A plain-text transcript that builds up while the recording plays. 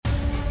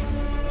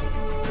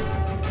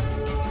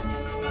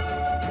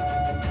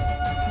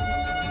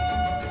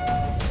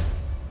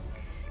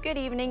Good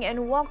evening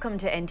and welcome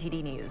to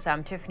NTD News.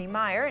 I'm Tiffany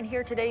Meyer and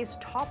here are today's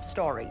top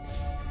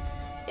stories.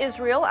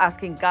 Israel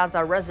asking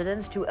Gaza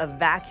residents to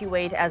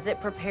evacuate as it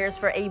prepares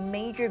for a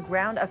major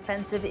ground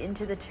offensive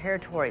into the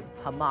territory.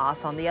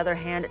 Hamas, on the other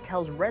hand,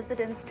 tells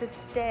residents to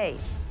stay.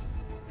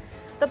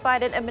 The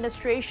Biden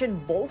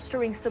administration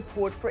bolstering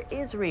support for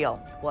Israel.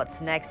 What's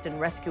next in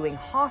rescuing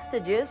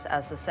hostages,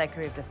 as the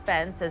Secretary of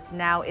Defense says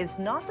now is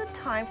not the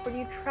time for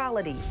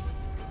neutrality.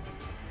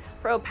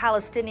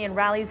 Pro-Palestinian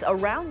rallies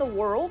around the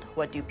world.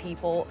 What do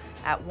people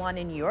at one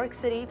in New York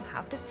City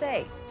have to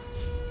say?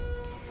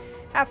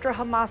 After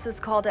Hamas's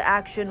call to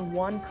action,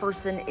 one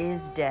person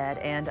is dead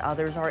and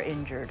others are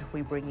injured.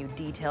 We bring you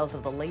details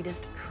of the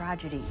latest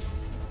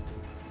tragedies.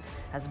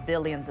 As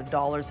billions of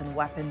dollars in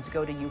weapons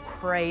go to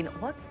Ukraine,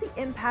 what's the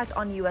impact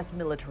on U.S.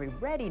 military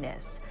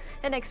readiness?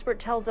 An expert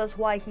tells us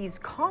why he's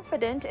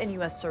confident in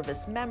U.S.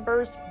 service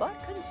members, but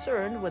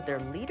concerned with their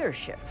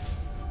leadership.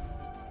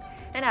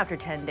 And after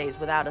 10 days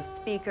without a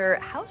speaker,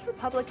 House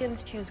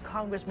Republicans choose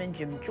Congressman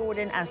Jim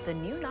Jordan as the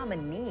new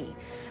nominee.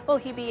 Will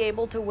he be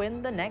able to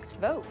win the next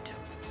vote?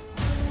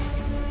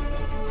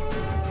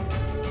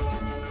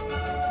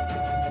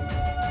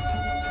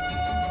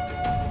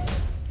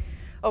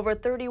 Over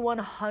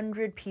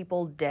 3,100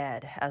 people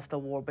dead as the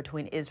war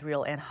between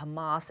Israel and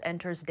Hamas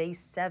enters day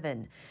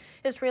 7.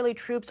 Israeli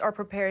troops are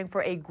preparing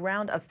for a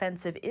ground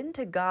offensive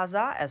into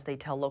Gaza as they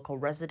tell local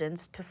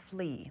residents to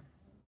flee.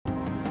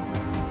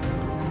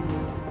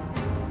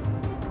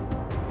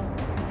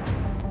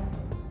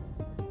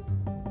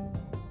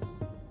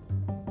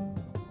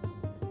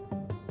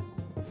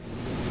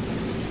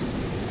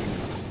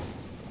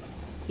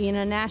 In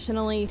a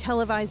nationally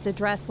televised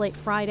address late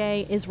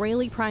Friday,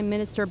 Israeli Prime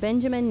Minister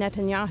Benjamin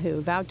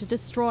Netanyahu vowed to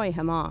destroy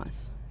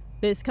Hamas.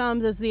 This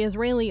comes as the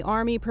Israeli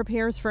army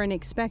prepares for an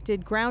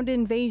expected ground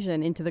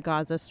invasion into the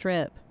Gaza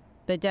Strip.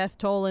 The death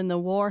toll in the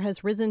war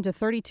has risen to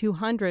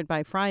 3,200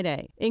 by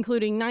Friday,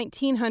 including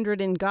 1,900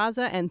 in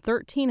Gaza and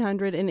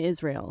 1,300 in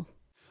Israel.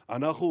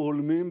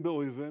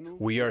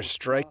 We are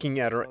striking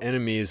at our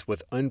enemies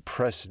with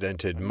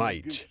unprecedented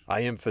might.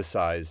 I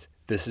emphasize,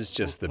 this is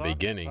just the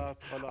beginning.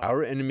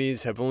 Our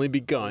enemies have only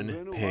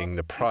begun paying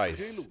the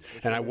price.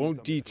 And I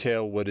won't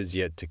detail what is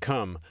yet to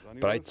come,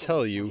 but I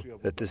tell you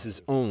that this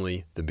is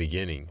only the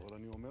beginning.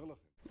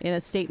 In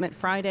a statement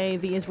Friday,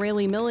 the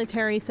Israeli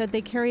military said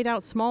they carried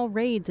out small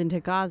raids into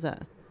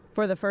Gaza.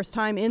 For the first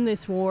time in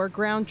this war,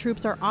 ground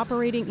troops are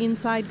operating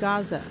inside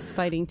Gaza,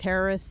 fighting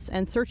terrorists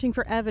and searching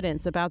for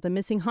evidence about the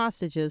missing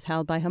hostages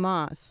held by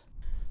Hamas.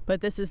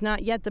 But this is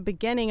not yet the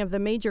beginning of the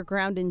major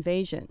ground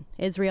invasion.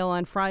 Israel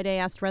on Friday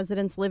asked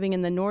residents living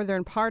in the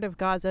northern part of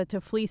Gaza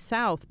to flee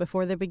south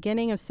before the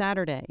beginning of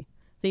Saturday.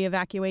 The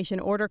evacuation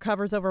order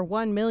covers over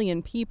 1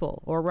 million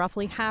people, or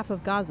roughly half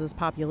of Gaza's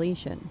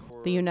population.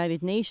 The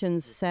United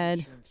Nations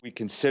said, "We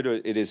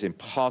consider it is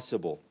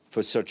impossible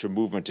for such a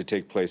movement to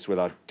take place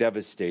without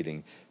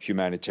devastating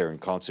humanitarian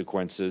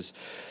consequences,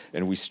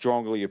 and we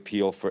strongly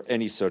appeal for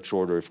any such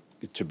order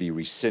to be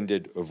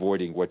rescinded,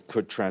 avoiding what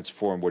could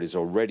transform what is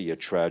already a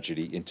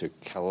tragedy into a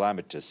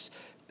calamitous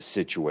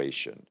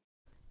situation."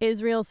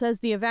 Israel says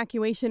the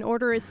evacuation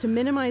order is to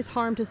minimize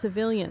harm to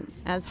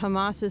civilians, as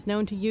Hamas is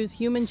known to use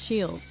human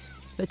shields.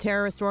 The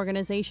terrorist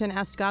organization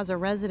asked Gaza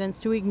residents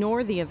to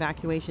ignore the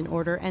evacuation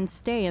order and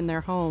stay in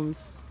their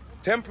homes.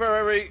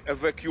 Temporary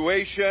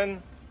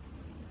evacuation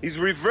is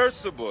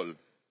reversible.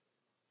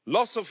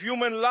 Loss of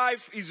human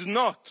life is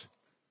not.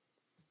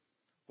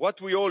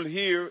 What we all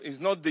hear is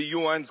not the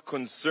UN's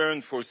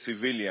concern for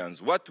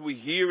civilians. What we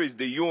hear is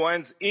the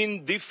UN's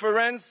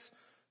indifference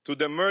to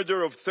the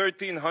murder of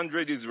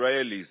 1,300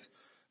 Israelis.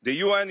 The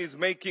UN is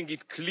making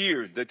it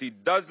clear that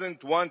it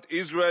doesn't want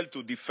Israel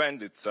to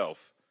defend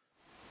itself.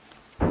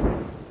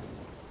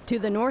 To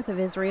the north of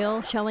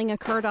Israel, shelling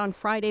occurred on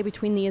Friday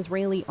between the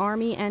Israeli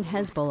army and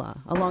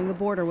Hezbollah along the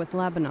border with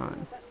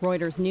Lebanon.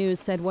 Reuters News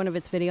said one of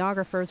its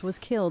videographers was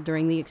killed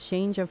during the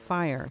exchange of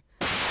fire.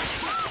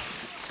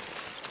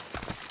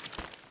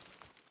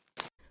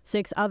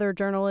 6 other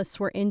journalists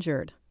were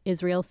injured.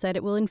 Israel said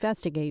it will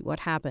investigate what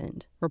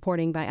happened.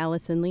 Reporting by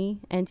Allison Lee,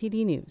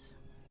 NTD News.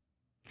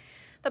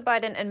 The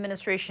Biden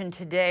administration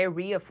today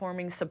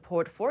reaffirming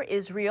support for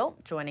Israel.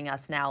 Joining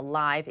us now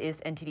live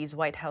is NTD's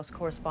White House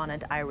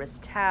correspondent Iris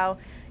Tao.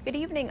 Good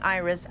evening,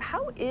 Iris.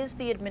 How is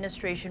the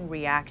administration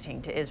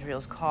reacting to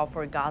Israel's call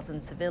for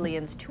Gazan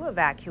civilians to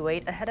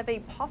evacuate ahead of a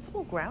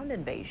possible ground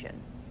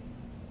invasion?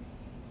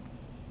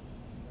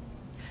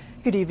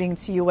 Good evening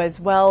to you as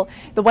well.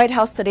 The White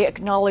House today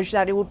acknowledged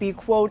that it would be,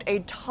 quote, a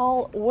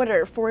tall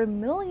order for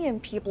 1 million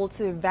people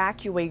to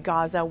evacuate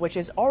Gaza, which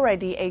is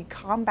already a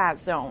combat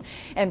zone.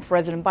 And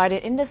President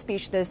Biden, in the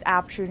speech this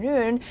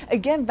afternoon,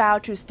 again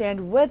vowed to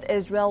stand with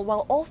Israel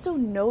while also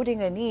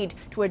noting a need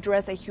to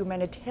address a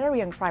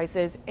humanitarian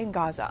crisis in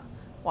Gaza.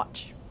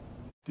 Watch.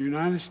 The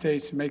United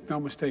States, make no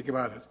mistake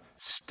about it,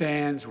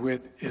 stands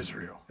with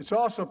Israel. It's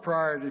also a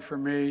priority for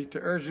me to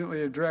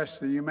urgently address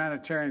the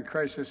humanitarian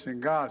crisis in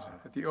Gaza,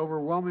 that the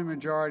overwhelming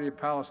majority of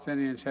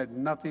Palestinians had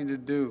nothing to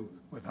do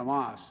with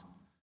Hamas.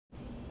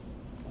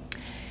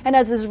 And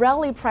as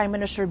Israeli Prime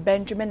Minister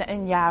Benjamin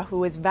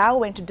Netanyahu is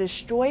vowing to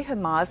destroy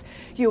Hamas,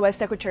 U.S.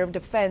 Secretary of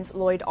Defense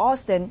Lloyd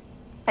Austin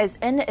is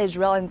in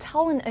Israel and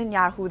telling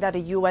Netanyahu that the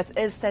U.S.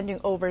 is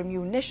sending over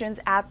munitions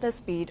at the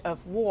speed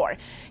of war.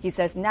 He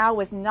says now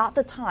is not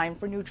the time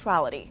for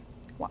neutrality.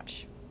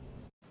 Watch.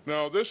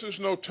 Now, this is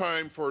no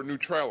time for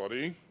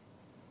neutrality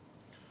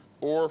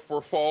or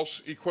for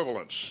false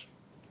equivalence.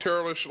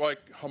 Terrorists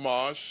like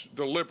Hamas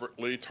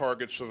deliberately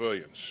target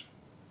civilians,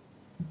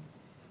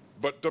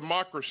 but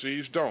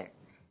democracies don't.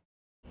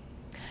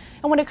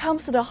 And when it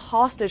comes to the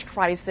hostage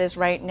crisis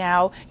right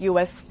now,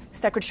 U.S.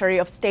 Secretary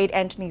of State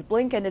Antony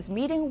Blinken is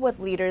meeting with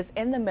leaders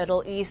in the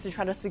Middle East to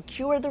try to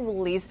secure the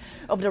release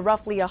of the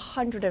roughly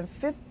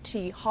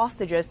 150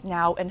 hostages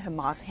now in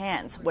Hamas'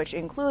 hands, which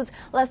includes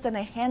less than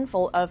a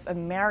handful of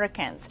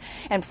Americans.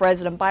 And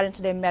President Biden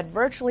today met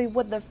virtually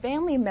with the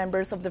family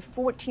members of the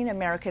 14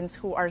 Americans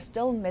who are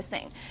still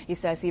missing. He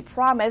says he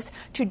promised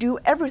to do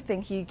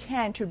everything he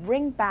can to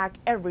bring back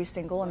every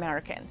single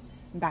American.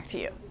 Back to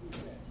you.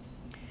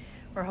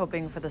 We're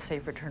hoping for the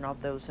safe return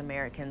of those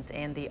Americans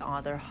and the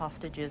other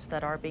hostages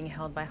that are being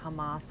held by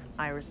Hamas.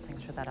 Iris,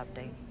 thanks for that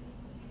update.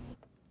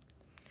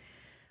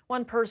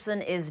 One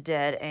person is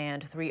dead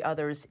and 3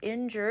 others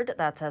injured.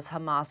 That's as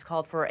Hamas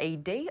called for a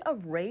day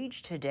of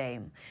rage today.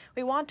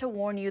 We want to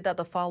warn you that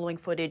the following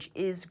footage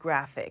is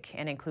graphic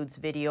and includes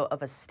video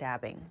of a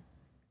stabbing.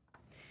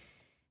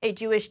 A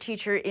Jewish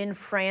teacher in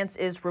France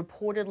is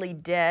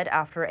reportedly dead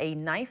after a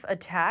knife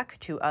attack.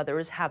 2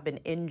 others have been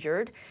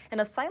injured.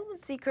 An asylum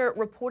seeker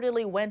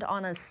reportedly went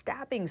on a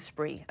stabbing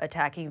spree,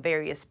 attacking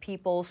various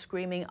people,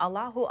 screaming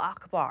Allahu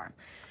Akbar.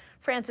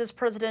 France's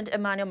President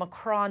Emmanuel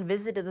Macron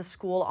visited the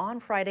school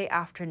on Friday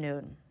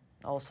afternoon.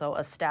 Also,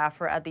 a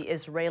staffer at the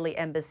Israeli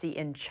embassy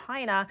in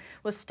China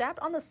was stabbed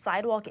on the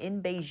sidewalk in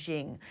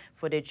Beijing.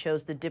 Footage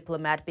shows the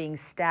diplomat being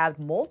stabbed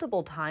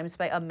multiple times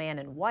by a man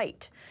in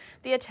white.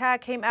 The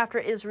attack came after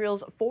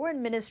Israel's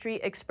foreign ministry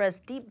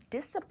expressed deep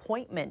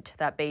disappointment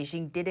that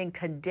Beijing didn't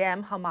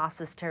condemn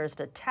Hamas's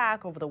terrorist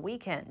attack over the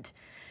weekend.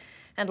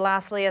 And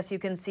lastly, as you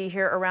can see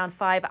here, around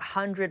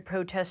 500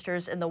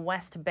 protesters in the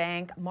West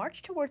Bank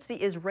marched towards the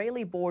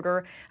Israeli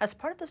border as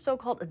part of the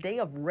so-called Day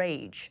of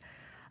Rage.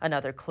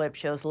 Another clip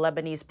shows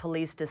Lebanese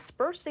police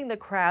dispersing the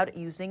crowd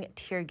using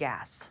tear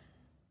gas.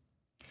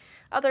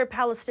 Other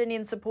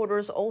Palestinian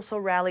supporters also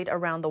rallied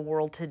around the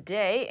world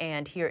today,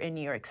 and here in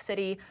New York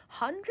City,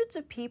 hundreds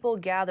of people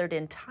gathered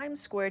in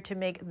Times Square to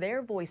make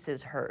their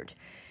voices heard.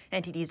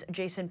 NTD's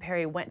Jason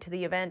Perry went to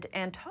the event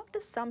and talked to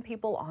some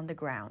people on the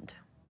ground.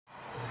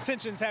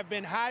 Tensions have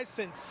been high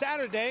since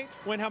Saturday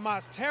when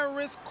Hamas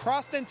terrorists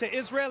crossed into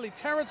Israeli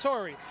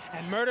territory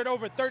and murdered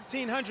over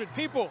 1,300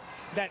 people.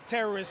 That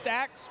terrorist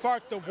act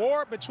sparked the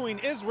war between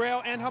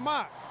Israel and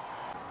Hamas.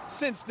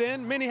 Since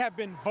then, many have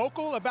been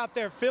vocal about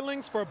their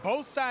feelings for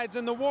both sides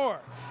in the war.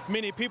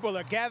 Many people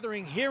are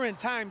gathering here in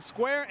Times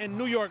Square in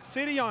New York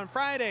City on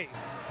Friday.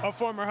 A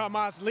former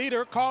Hamas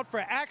leader called for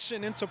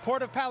action in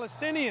support of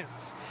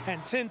Palestinians,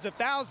 and tens of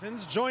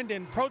thousands joined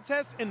in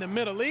protests in the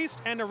Middle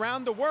East and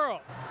around the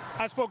world.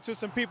 I spoke to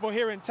some people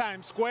here in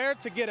Times Square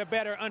to get a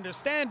better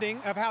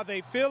understanding of how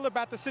they feel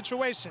about the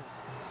situation.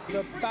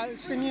 The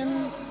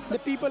Palestinian, the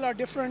people are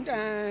different,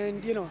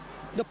 and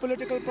the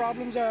political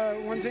problems are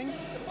one thing,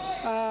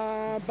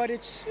 but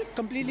it's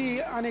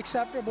completely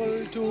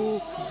unacceptable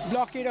to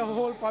blockade a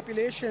whole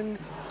population,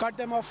 cut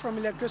them off from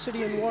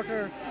electricity and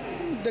water.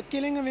 The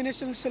killing of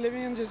innocent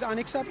civilians is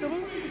unacceptable.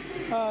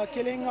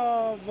 Killing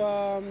of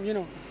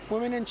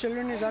women and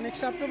children is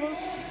unacceptable,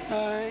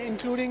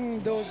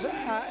 including those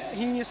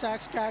heinous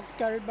acts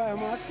carried by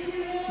Hamas.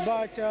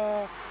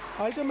 But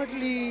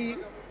ultimately,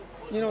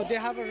 they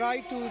have a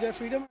right to their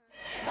freedom.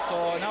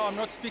 So now I'm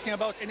not speaking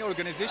about any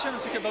organization, I'm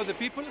speaking about the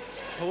people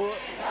who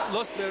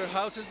lost their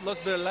houses,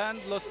 lost their land,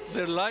 lost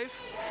their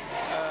life,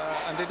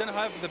 and they don't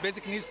have the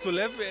basic needs to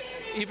live.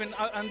 Even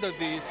under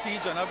the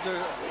siege and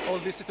after all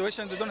this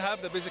situation, they don't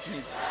have the basic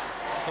needs.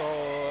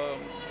 So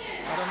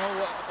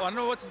I don't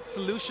know what's the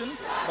solution,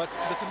 but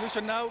the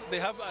solution now, they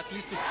have at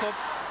least to stop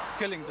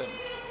killing them.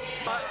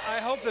 I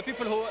hope the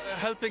people who are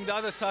helping the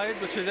other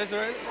side, which is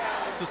Israel,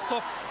 to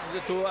stop,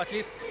 to at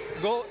least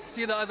go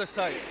see the other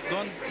side.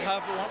 Don't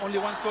have only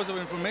one source of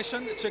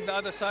information, check the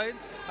other side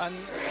and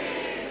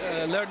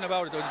learn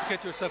about it or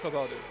educate yourself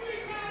about it.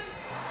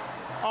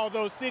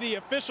 Although city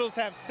officials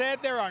have said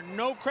there are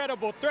no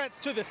credible threats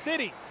to the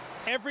city,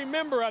 every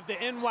member of the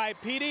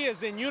NYPD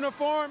is in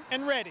uniform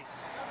and ready.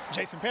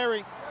 Jason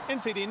Perry,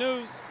 NTD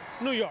News,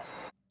 New York.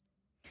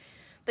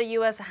 The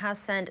U.S. has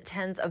sent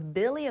tens of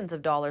billions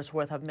of dollars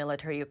worth of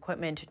military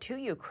equipment to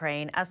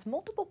Ukraine as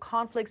multiple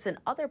conflicts in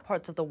other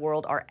parts of the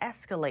world are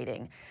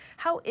escalating.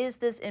 How is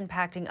this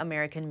impacting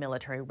American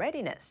military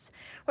readiness?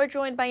 We're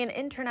joined by an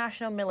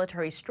international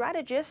military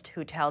strategist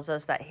who tells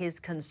us that his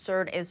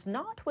concern is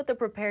not with the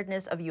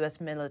preparedness of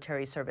U.S.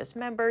 military service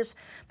members,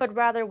 but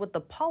rather with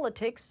the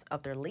politics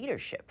of their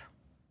leadership.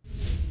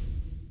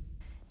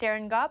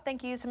 Darren Gobb,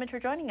 thank you so much for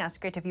joining us.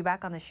 Great to have you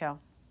back on the show.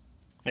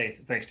 Hey,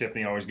 thanks,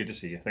 Tiffany. Always good to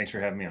see you. Thanks for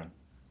having me on.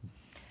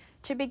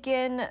 To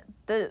begin,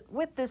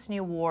 with this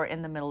new war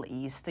in the Middle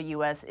East, the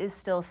U.S. is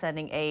still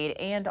sending aid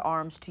and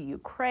arms to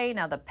Ukraine.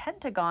 Now, the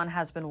Pentagon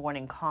has been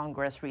warning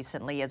Congress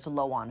recently it's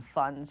low on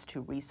funds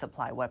to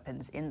resupply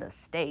weapons in the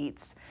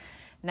States.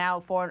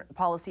 Now, foreign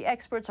policy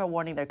experts are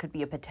warning there could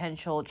be a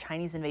potential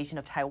Chinese invasion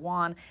of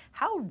Taiwan.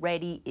 How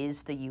ready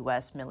is the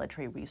U.S.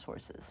 military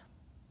resources?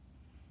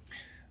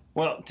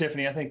 Well,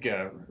 Tiffany, I think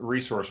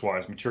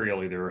resource-wise,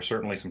 materially, there are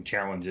certainly some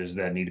challenges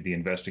that need to be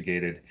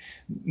investigated,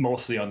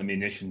 mostly on the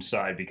munitions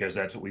side, because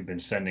that's what we've been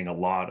sending a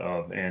lot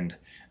of. And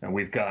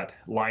we've got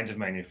lines of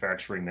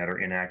manufacturing that are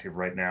inactive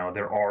right now.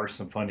 There are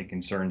some funding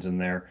concerns in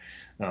there,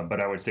 but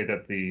I would say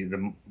that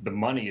the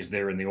money is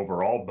there in the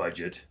overall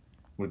budget.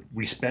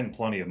 We spend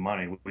plenty of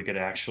money. We could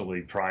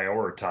actually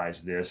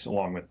prioritize this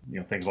along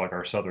with things like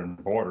our southern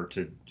border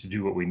to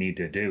do what we need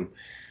to do.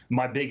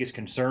 My biggest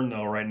concern,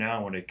 though, right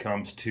now when it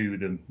comes to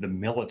the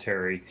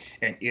military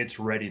and its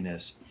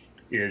readiness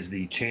is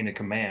the chain of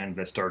command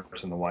that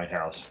starts in the White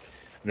House.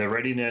 The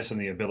readiness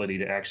and the ability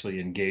to actually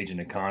engage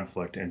in a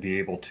conflict and be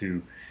able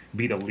to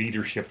be the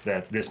leadership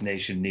that this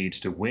nation needs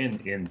to win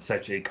in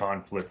such a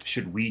conflict,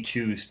 should we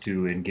choose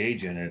to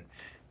engage in it,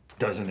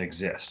 doesn't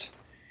exist.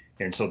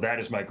 And so that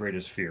is my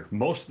greatest fear.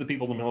 Most of the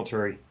people in the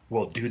military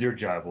will do their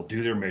job, will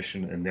do their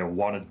mission, and they'll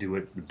want to do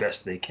it the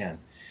best they can.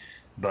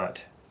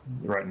 But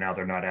right now,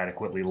 they're not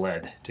adequately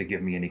led to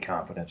give me any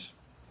confidence.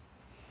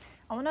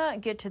 I want to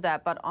get to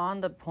that, but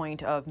on the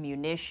point of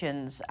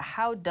munitions,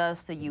 how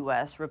does the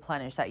U.S.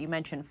 replenish that? You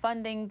mentioned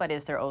funding, but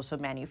is there also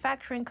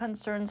manufacturing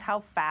concerns? How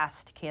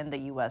fast can the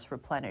U.S.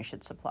 replenish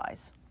its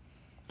supplies?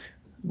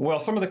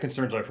 Well, some of the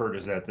concerns I've heard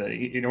is that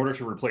in order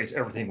to replace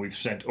everything we've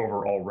sent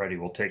over already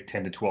will take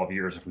 10 to 12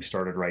 years if we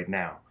started right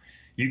now.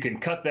 You can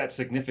cut that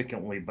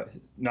significantly, but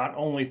not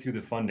only through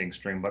the funding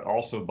stream, but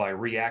also by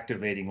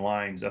reactivating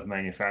lines of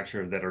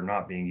manufacture that are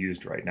not being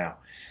used right now.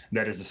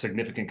 That is a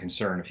significant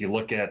concern. If you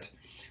look at,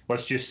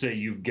 let's just say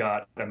you've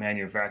got a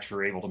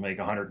manufacturer able to make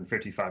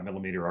 155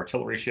 millimeter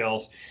artillery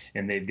shells,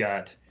 and they've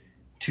got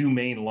two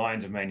main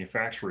lines of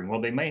manufacturing. Well,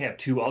 they may have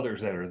two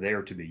others that are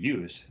there to be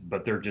used,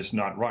 but they're just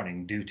not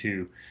running due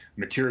to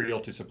material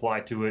to supply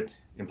to it,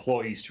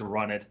 employees to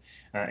run it,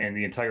 and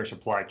the entire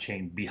supply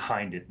chain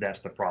behind it.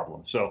 That's the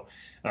problem. So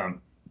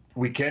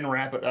we can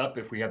wrap it up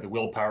if we have the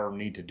willpower we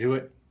need to do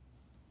it.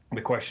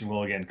 The question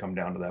will again come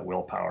down to that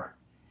willpower.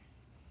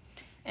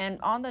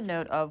 And on the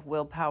note of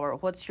willpower,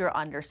 what's your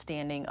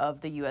understanding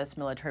of the U.S.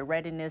 military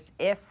readiness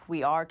if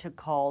we are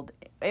called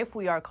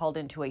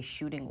into a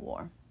shooting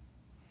war?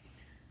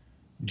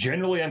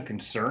 Generally, I'm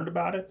concerned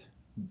about it,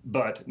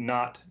 but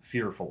not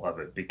fearful of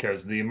it,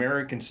 because the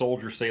American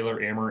soldier, sailor,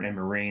 airman, and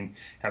Marine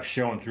have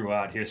shown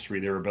throughout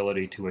history their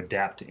ability to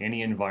adapt to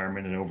any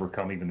environment and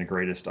overcome even the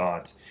greatest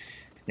odds.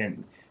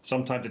 And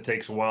sometimes it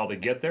takes a while to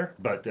get there,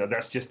 but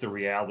that's just the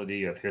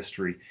reality of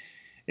history.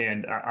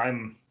 And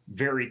I'm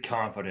very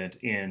confident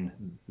in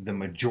the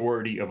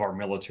majority of our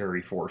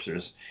military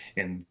forces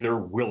and their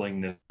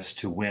willingness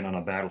to win on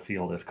a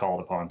battlefield if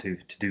called upon to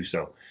do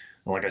so.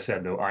 Like I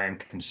said, though, I am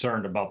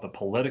concerned about the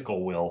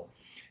political will,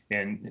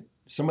 and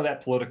some of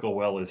that political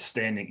will is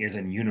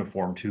in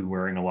uniform too,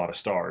 wearing a lot of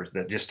stars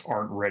that just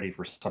aren't ready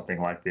for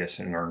something like this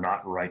and are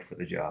not right for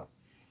the job.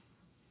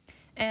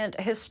 And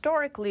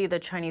historically, the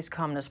Chinese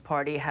Communist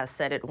Party has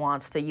said it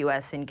wants the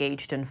U.S.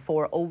 engaged in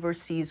 4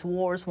 overseas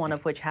wars, one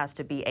of which has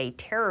to be a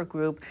terror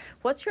group.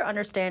 What's your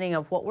understanding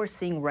of what we're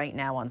seeing right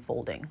now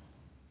unfolding?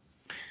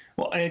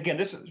 Well, and again,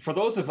 this for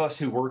those of us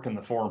who work in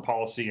the foreign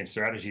policy and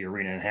strategy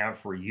arena and have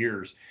for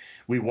years,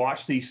 we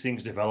watch these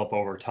things develop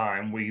over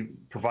time. We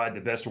provide the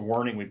best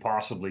warning we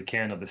possibly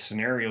can of the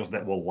scenarios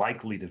that will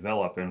likely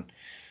develop. And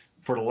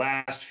for the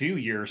last few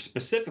years,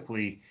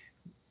 specifically,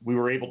 we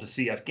were able to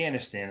see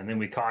Afghanistan, and then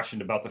we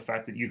cautioned about the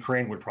fact that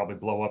Ukraine would probably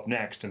blow up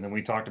next, and then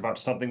we talked about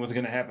something was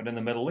going to happen in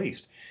the Middle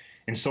East.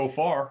 And so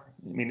far,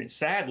 I mean,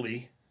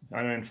 sadly,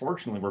 and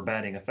unfortunately, we're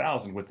batting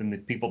 1,000 within the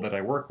people that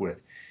I work with.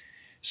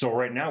 So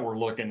right now we're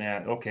looking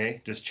at, okay,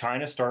 does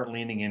China start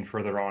leaning in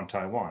further on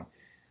Taiwan?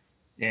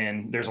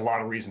 And there's a lot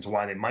of reasons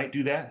why they might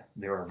do that.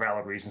 There are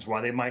valid reasons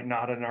why they might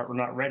not and are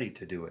not ready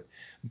to do it.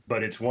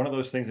 But it's one of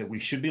those things that we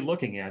should be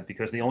looking at,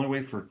 because the only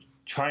way for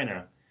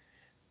China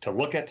to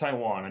look at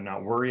Taiwan and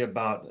not worry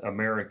about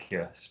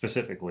America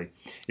specifically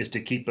is to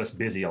keep us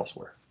busy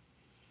elsewhere.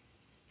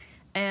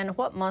 And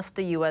what must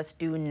the U.S.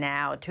 do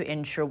now to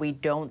ensure we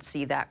don't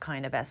see that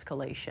kind of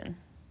escalation?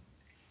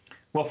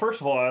 Well,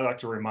 first of all, I'd like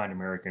to remind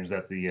Americans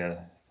that the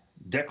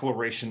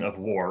declaration of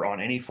war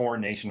on any foreign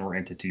nation or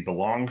entity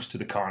belongs to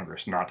the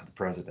Congress, not to the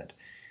president.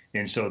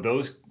 And so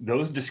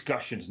those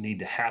discussions need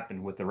to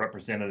happen with the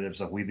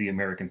representatives of we, the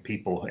American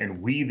people, and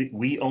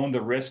we own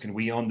the risk and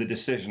we own the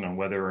decision on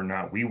whether or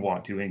not we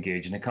want to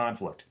engage in a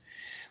conflict.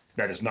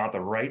 That is not the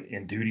right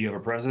and duty of a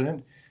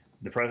president.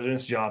 The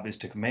president's job is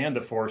to command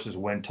the forces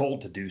when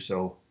told to do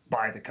so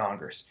by the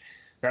Congress.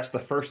 That's the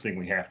first thing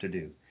we have to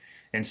do.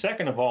 And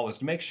second of all is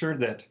to make sure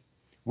that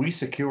we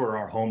secure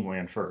our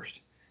homeland first.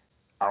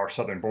 Our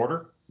southern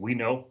border, we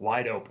know,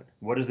 wide open.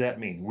 What does that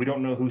mean? We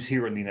don't know who's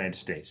here in the United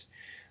States.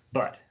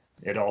 But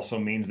it also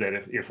means that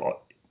if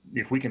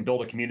if we can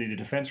build a community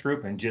defense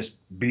group and just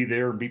be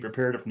there and be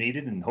prepared if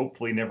needed, and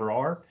hopefully never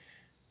are,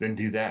 then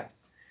do that.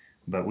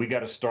 But we got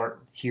to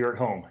start here at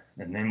home,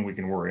 and then we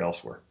can worry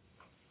elsewhere.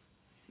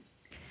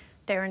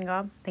 Darren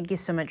Gobb, thank you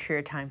so much for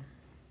your time.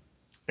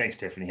 Thanks,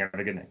 Tiffany. Have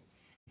a good night.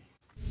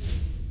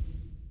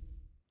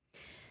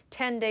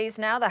 10 days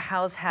now, the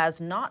House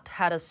has not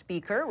had a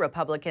speaker.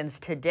 Republicans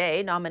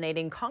today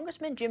nominating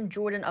Congressman Jim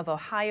Jordan of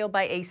Ohio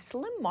by a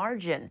slim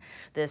margin.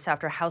 This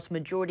after House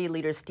Majority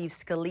Leader Steve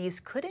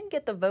Scalise couldn't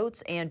get the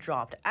votes and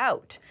dropped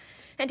out.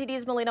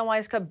 NTD's Melina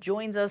Weiskup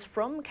joins us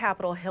from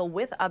Capitol Hill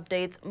with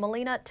updates.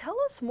 Melina, tell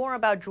us more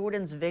about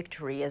Jordan's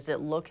victory. Is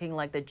it looking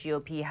like the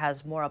GOP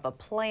has more of a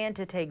plan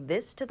to take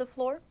this to the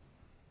floor?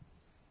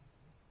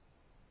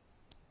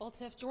 Well,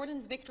 Tiff,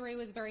 Jordan's victory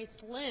was very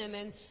slim,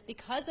 and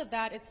because of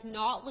that, it's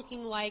not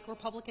looking like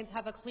Republicans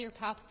have a clear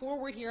path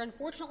forward here.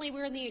 Unfortunately,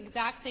 we're in the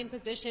exact same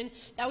position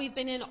that we've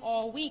been in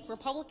all week.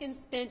 Republicans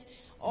spent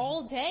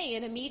all day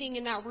in a meeting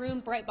in that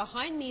room right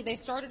behind me. They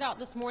started out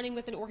this morning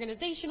with an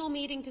organizational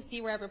meeting to see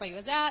where everybody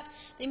was at.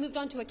 They moved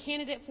on to a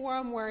candidate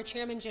forum where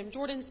Chairman Jim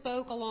Jordan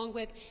spoke, along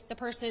with the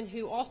person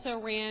who also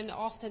ran,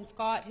 Austin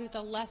Scott, who's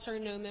a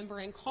lesser-known member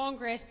in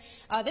Congress.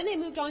 Then they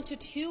moved on to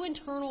 2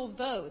 internal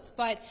votes.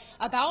 But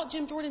about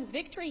Jim Jordan's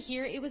victory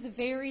here, it was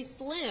very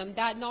slim.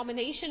 That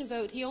nomination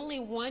vote, he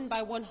only won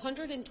by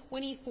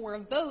 124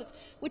 votes,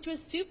 which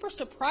was super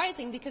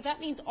surprising because that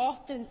means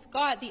Austin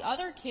Scott, the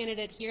other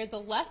candidate here, the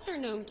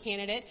lesser-known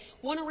candidate,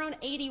 won around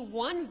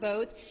 81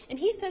 votes, and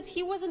he says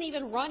he wasn't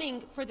even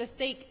running for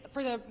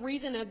the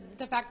reason of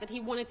the fact that he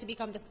wanted to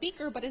become the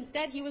speaker, but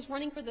instead he was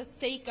running for the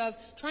sake of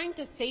trying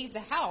to save the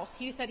House.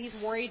 He said he's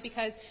worried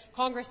because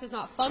Congress is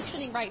not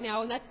functioning right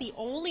now, and that's the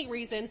only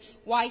reason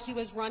why he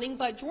was running.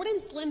 But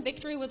Jordan's slim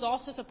victory was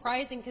also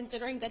surprising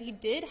considering that he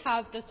did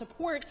have the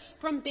support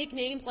from big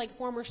names like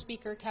former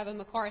Speaker Kevin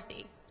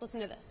McCarthy.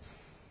 Listen to this.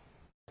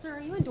 Sir,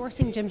 are you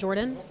endorsing Jim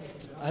Jordan?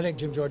 I think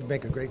Jim Jordan would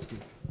make a great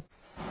speaker.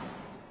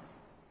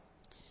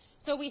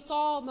 So we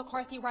saw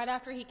McCarthy right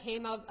after he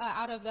came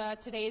out of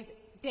today's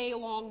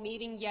day-long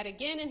meeting yet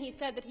again, and he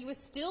said that he was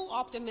still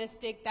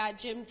optimistic that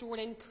Jim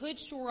Jordan could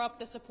shore up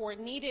the support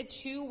needed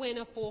to win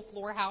a full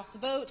floor House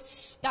vote.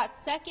 That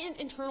second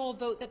internal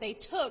vote that they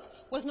took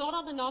was not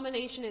on the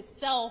nomination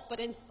itself, but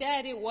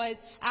instead it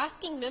was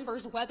asking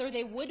members whether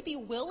they would be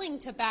willing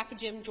to back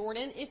Jim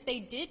Jordan if they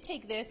did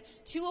take this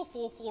to a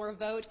full floor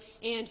vote,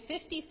 and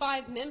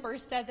 55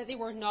 members said that they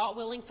were not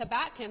willing to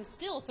back him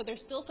still, so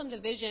there's still some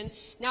division.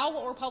 Now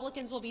what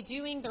Republicans will be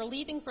doing, they're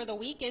leaving for the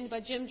weekend,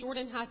 but Jim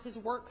Jordan has his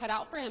work cut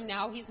out for him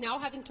now. He's now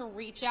having to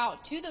reach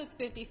out to those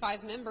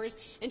 55 members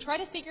and try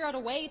to figure out a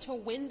way to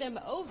win them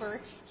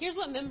over. Here's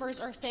what members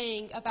are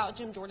saying about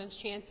Jim Jordan's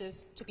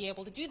chances to be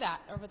able to do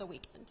that over the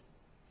weekend.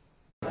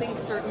 I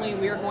think certainly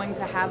we are going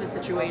to have a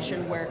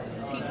situation where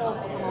people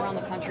from around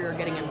the country are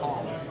getting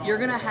involved. You're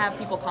going to have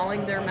people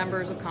calling their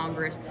members of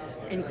Congress,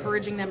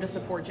 encouraging them to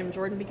support Jim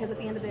Jordan, because at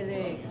the end of the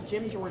day,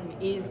 Jim Jordan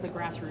is the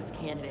grassroots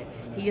candidate.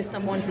 He is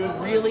someone who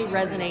really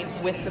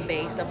resonates with the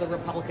base of the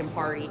Republican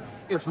Party.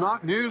 It's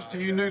not news to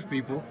you news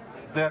people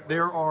that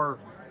there are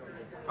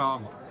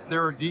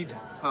deep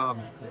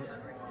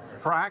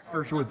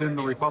fractures within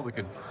the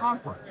Republican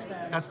Conference.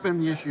 That's been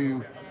the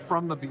issue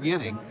from the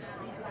beginning.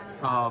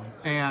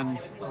 And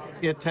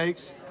it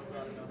takes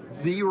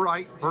the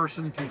right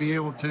person to be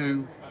able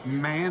to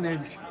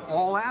manage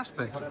all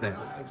aspects of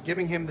that.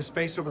 Giving him the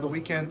space over the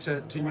weekend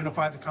to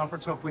unify the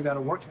conference, hopefully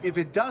that'll work. If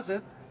it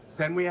doesn't,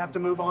 then we have to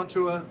move on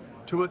to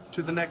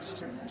the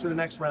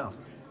next round.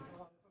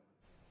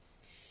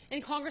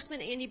 And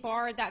Congressman Andy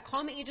Barr, that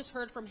comment you just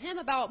heard from him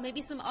about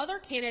maybe some other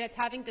candidates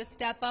having to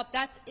step up,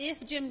 that's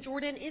if Jim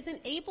Jordan isn't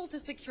able to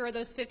secure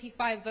those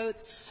 55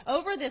 votes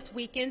over this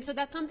weekend. So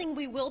that's something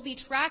we will be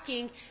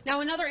tracking. Now,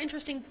 another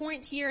interesting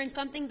point here, and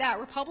something that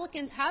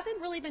Republicans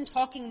haven't really been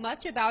talking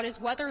much about, is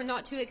whether or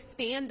not to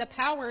expand the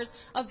powers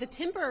of the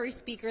temporary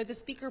speaker, the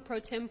Speaker pro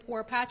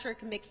tempore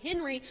Patrick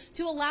McHenry,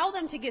 to allow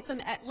them to get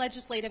some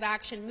legislative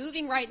action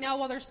moving right now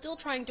while they're still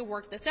trying to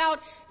work this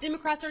out.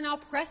 Democrats are now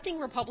pressing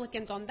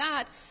Republicans on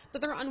that, but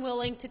they're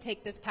unwilling to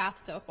take this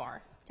path so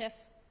far. Tiff?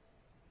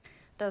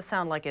 Does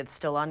sound like it's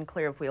still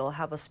unclear if we'll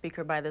have a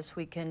speaker by this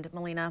weekend.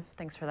 Melina,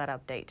 thanks for that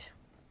update.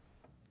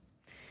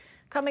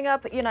 Coming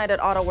up,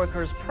 United Auto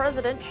Workers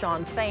President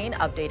Shawn Fain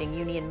updating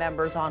union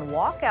members on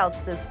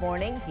walkouts this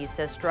morning. He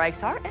says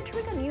strikes are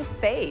entering a new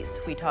phase.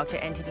 We talked to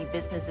NTD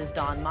Business's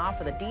Don Ma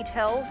for the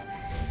details.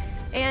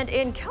 And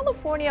in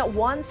California,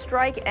 one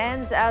strike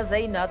ends as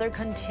another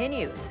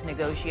continues.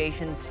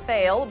 Negotiations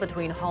fail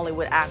between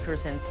Hollywood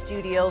actors and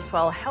studios,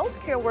 while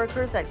healthcare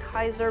workers at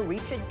Kaiser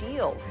reach a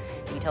deal.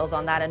 Details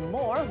on that and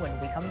more when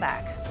we come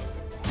back.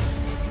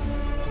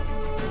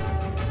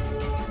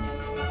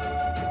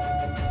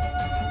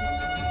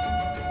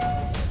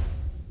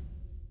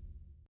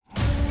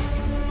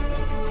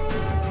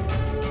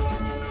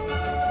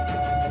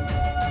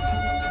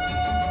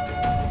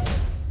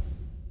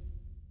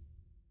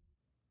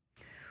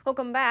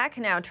 Welcome back.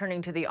 Now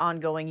turning to the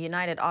ongoing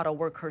United Auto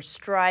Workers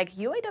strike,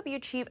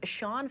 UAW Chief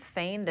Shawn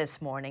Fain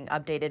this morning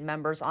updated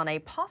members on a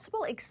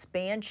possible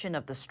expansion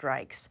of the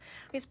strikes.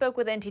 We spoke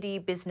with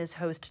NTD business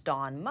host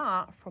Don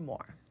Ma for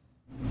more.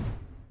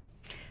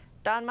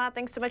 Don Ma,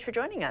 thanks so much for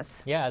joining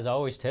us. Yeah, as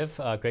always, Tiff,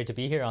 great to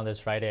be here on this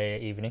Friday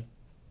evening.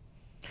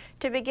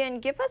 To begin,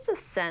 give us a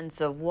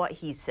sense of what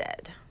he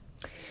said.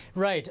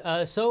 Right.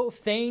 So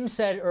Fain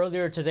said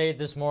earlier today,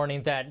 this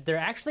morning, that they're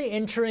actually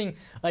entering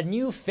a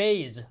new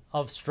phase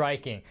of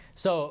striking.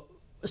 So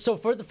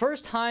for the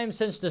first time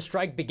since the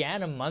strike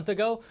began a month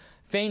ago,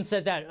 Fain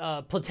said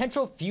that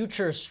potential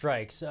future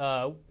strikes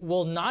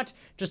will not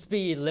just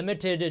be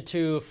limited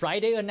to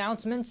Friday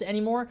announcements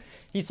anymore.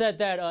 He said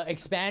that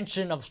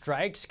expansion of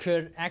strikes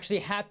could actually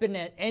happen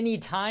at any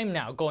time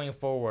now going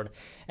forward.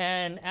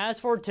 And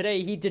as for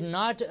today, he did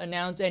not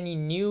announce any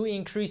new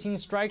increasing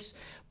strikes,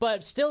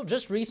 but still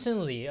just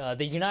recently,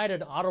 the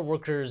United Auto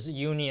Workers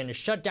Union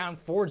shut down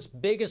Ford's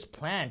biggest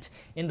plant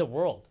in the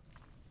world.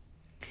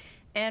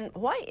 And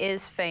why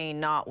is Fain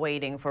not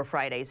waiting for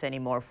Fridays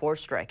anymore for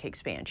strike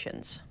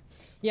expansions?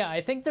 Yeah,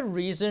 I think the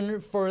reason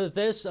for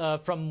this,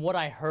 from what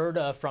I heard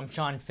from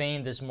Shawn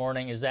Fain this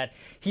morning, is that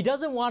he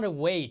doesn't want to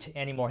wait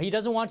anymore. He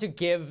doesn't want to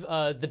give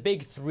the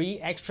big three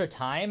extra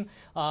time.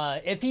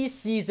 If he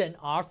sees an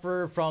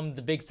offer from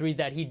the big three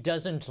that he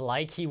doesn't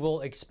like, he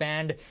will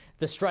expand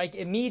the strike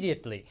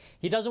immediately.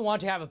 He doesn't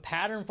want to have a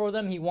pattern for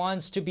them. He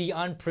wants to be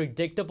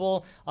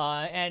unpredictable,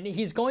 and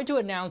he's going to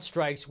announce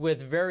strikes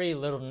with very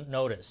little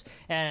notice.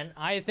 And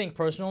I think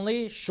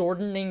personally,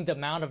 shortening the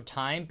amount of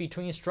time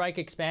between strike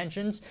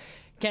expansions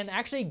can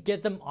actually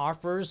get them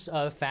offers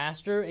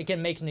faster. It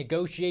can make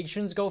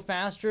negotiations go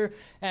faster.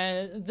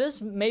 And this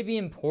may be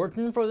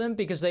important for them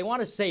because they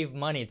want to save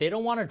money. They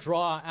don't want to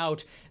draw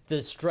out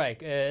the strike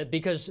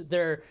because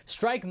their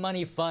strike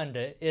money fund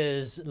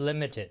is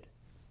limited.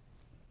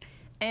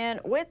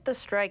 And with the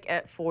strike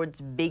at Ford's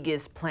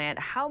biggest plant,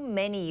 how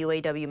many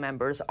UAW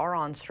members are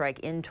on strike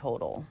in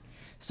total?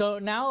 So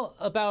now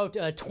about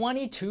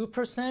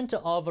 22%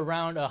 of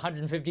around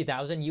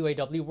 150,000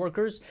 UAW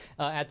workers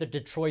at the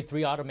Detroit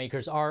 3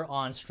 automakers are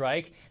on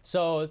strike.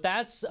 So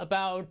that's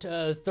about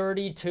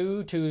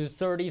 32 to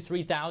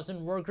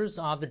 33,000 workers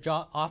off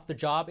the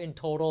job in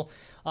total.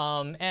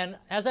 And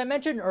as I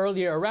mentioned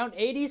earlier, around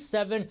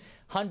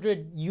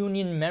 8,700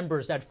 union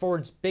members at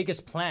Ford's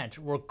biggest plant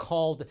were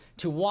called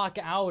to walk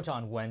out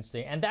on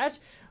Wednesday. And that,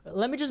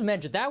 let me just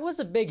mention, that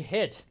was a big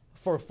hit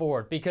for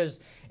Ford because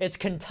its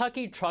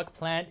Kentucky truck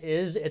plant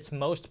is its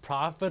most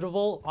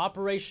profitable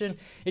operation.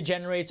 It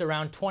generates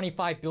around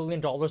 $25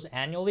 billion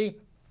annually,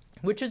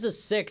 which is a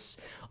sixth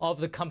of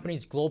the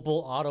company's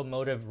global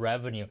automotive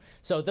revenue.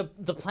 So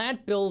the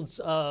plant builds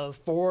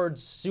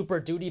Ford's Super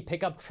Duty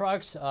pickup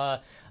trucks,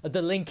 the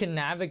Lincoln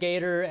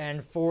Navigator,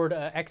 and Ford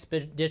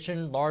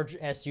Expedition large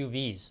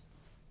SUVs.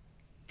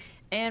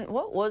 And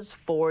what was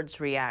Ford's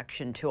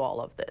reaction to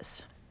all of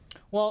this?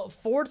 Well,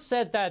 Ford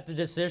said that the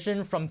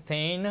decision from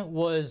Fain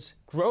was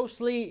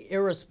grossly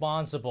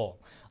irresponsible.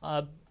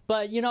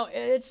 But, you know,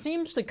 it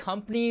seems the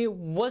company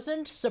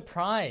wasn't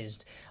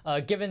surprised,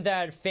 given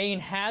that Fain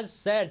has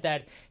said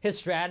that his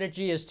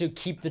strategy is to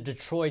keep the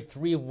Detroit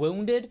 3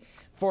 wounded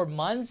for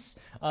months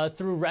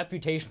through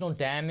reputational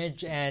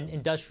damage and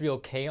industrial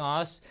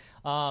chaos.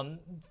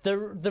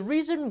 The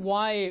reason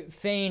why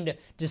Fain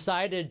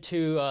decided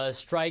to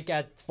strike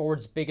at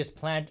Ford's biggest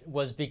plant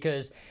was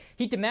because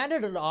he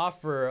demanded an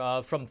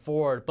offer from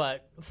Ford,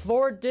 but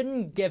Ford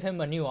didn't give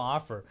him a new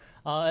offer.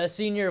 A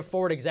senior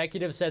Ford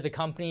executive said the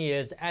company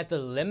is at the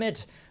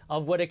limit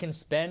of what it can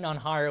spend on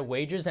higher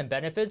wages and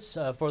benefits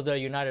for the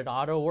United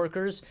Auto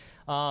Workers.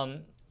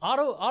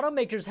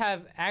 Automakers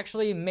have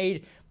actually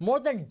made more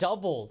than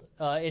doubled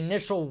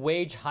initial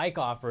wage hike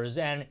offers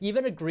and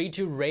even agreed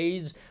to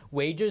raise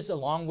wages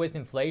along with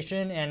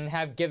inflation and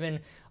have given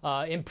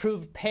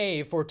improved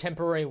pay for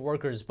temporary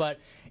workers. But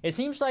it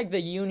seems like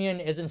the union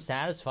isn't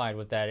satisfied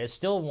with that. It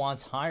still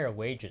wants higher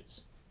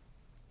wages.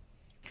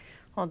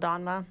 Well,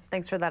 Don Ma,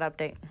 thanks for that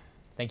update.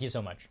 Thank you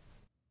so much.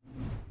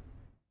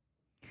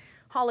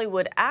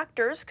 Hollywood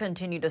actors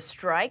continue to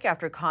strike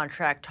after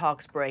contract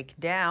talks break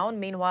down.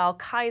 Meanwhile,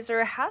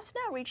 Kaiser has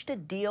now reached a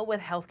deal with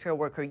healthcare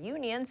worker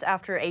unions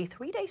after a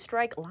 3-day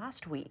strike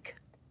last week.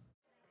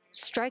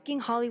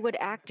 Striking Hollywood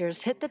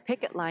actors hit the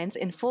picket lines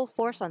in full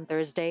force on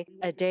Thursday,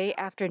 a day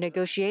after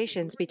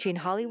negotiations between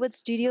Hollywood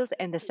studios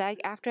and the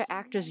SAG-AFTRA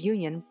Actors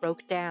Union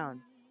broke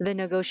down. The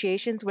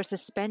negotiations were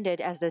suspended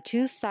as the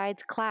two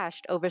sides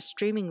clashed over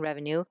streaming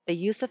revenue, the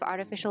use of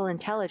artificial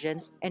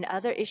intelligence, and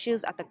other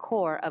issues at the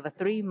core of a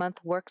 3-month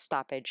work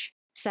stoppage.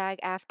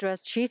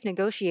 SAG-AFTRA's chief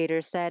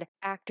negotiator said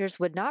actors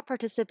would not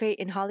participate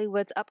in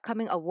Hollywood's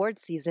upcoming award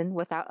season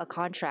without a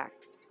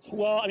contract.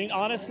 Well, I mean,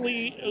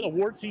 honestly,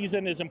 award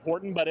season is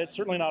important, but it's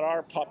certainly not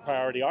our top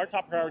priority. Our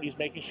top priority is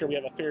making sure we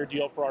have a fair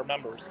deal for our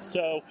members.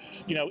 So,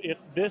 you know, if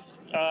this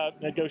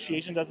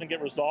negotiation doesn't get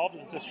resolved,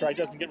 if this strike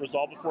doesn't get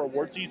resolved before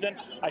award season,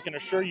 I can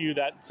assure you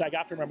that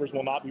SAG-AFTRA members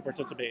will not be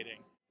participating.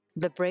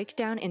 The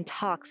breakdown in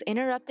talks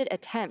interrupted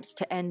attempts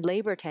to end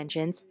labor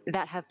tensions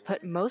that have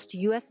put most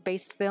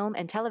U.S.-based film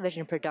and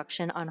television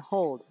production on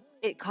hold.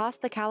 It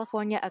cost the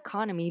California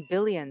economy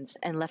billions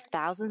and left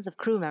thousands of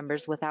crew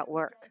members without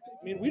work.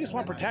 I mean, we just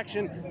want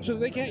protection so that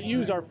they can't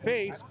use our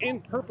face in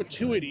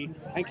perpetuity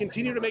and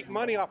continue to make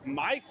money off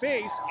my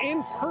face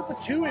in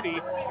perpetuity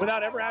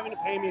without ever having to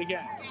pay me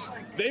again.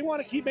 They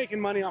want to keep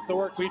making money off the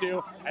work we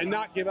do and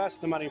not give us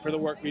the money for the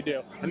work we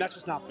do, and that's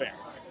just not fair.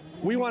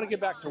 We want to get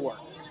back to work.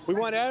 We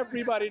want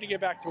everybody to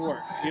get back to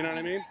work, you know what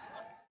I mean?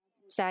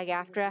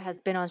 SAG-AFTRA has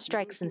been on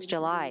strike since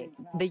July.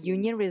 The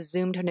union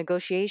resumed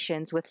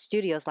negotiations with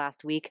studios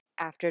last week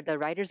after the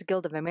Writers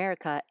Guild of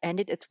America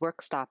ended its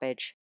work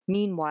stoppage.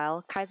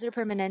 Meanwhile, Kaiser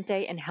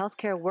Permanente and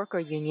healthcare worker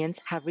unions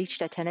have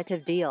reached a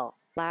tentative deal.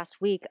 Last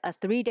week, a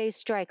 3-day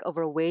strike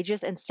over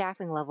wages and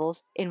staffing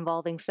levels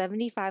involving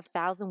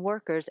 75,000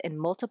 workers in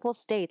multiple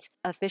states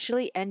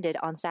officially ended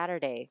on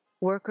Saturday.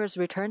 Workers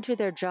returned to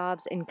their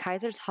jobs in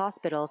Kaiser's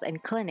hospitals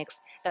and clinics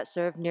that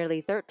serve nearly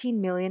 13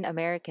 million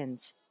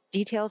Americans.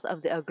 Details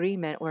of the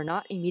agreement were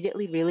not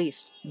immediately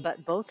released,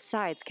 but both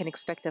sides can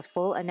expect a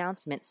full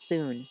announcement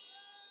soon.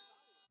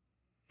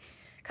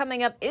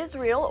 Coming up,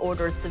 Israel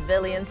orders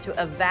civilians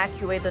to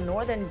evacuate the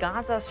northern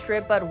Gaza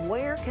Strip, but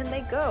where can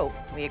they go?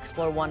 We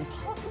explore one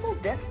possible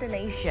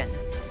destination.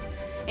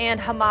 And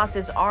Hamas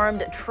is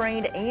armed,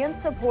 trained, and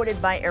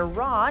supported by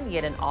Iran,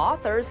 yet an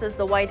author says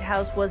the White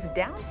House was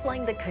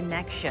downplaying the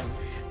connection.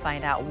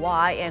 Find out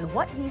why and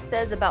what he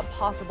says about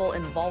possible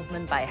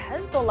involvement by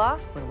Hezbollah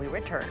when we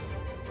return.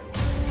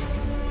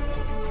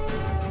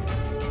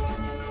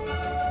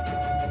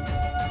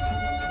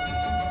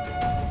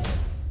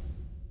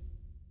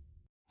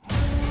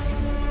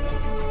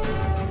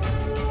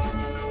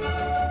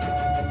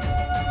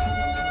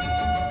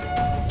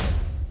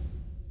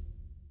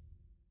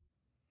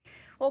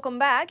 Welcome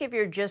back. If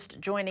you're just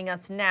joining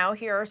us now,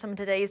 here are some of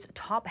today's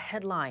top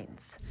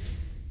headlines.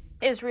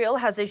 Israel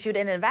has issued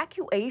an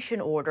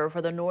evacuation order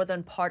for the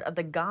northern part of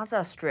the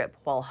Gaza Strip,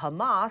 while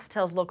Hamas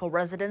tells local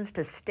residents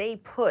to stay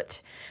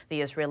put.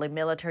 The Israeli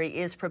military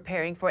is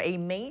preparing for a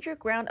major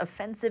ground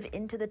offensive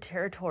into the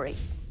territory.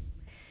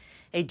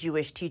 A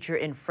Jewish teacher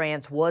in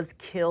France was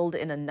killed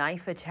in a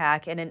knife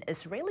attack, and an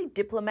Israeli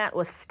diplomat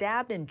was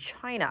stabbed in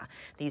China.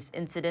 These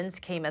incidents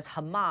came as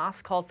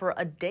Hamas called for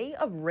a day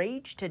of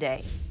rage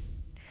today.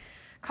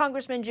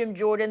 Congressman Jim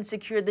Jordan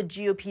secured the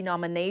GOP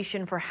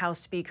nomination for House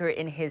Speaker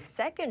in his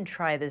second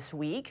try this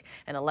week.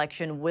 An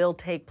election will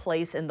take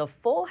place in the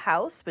full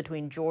House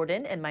between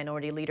Jordan and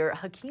Minority Leader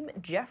Hakeem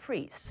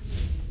Jeffries.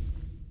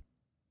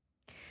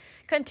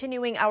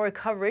 Continuing our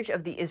coverage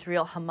of the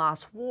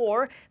Israel-Hamas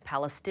war,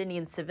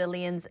 Palestinian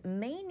civilians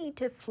may need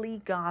to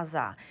flee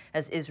Gaza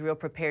as Israel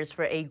prepares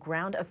for a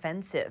ground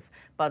offensive.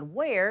 But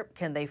where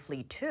can they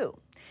flee to?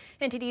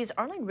 NTD's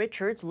Arlene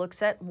Richards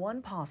looks at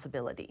one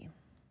possibility.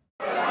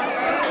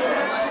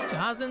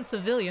 Gazan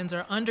civilians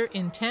are under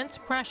intense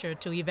pressure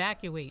to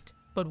evacuate.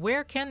 But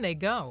where can they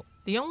go?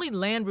 The only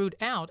land route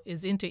out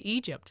is into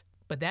Egypt,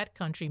 but that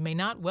country may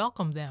not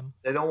welcome them.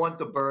 They don't want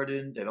the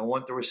burden. They don't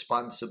want the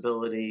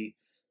responsibility.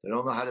 They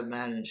don't know how to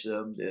manage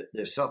them.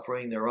 They're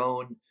suffering their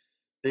own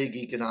big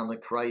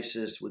economic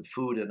crisis with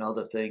food and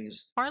other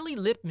things. Harley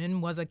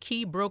Lipman was a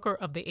key broker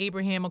of the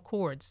Abraham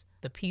Accords,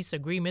 the peace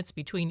agreements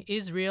between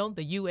Israel,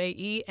 the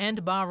UAE,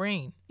 and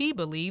Bahrain. He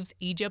believes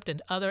Egypt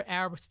and other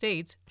Arab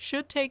states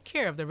should take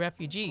care of the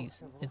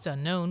refugees. It's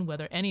unknown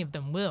whether any of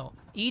them will.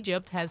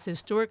 Egypt has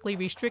historically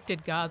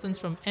restricted Gazans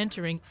from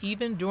entering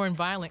even during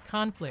violent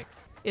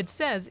conflicts. It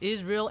says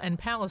Israel and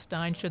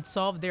Palestine should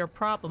solve their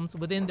problems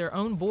within their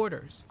own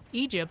borders.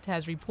 Egypt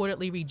has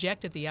reportedly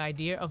rejected the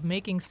idea of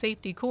making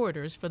safety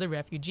corridors for the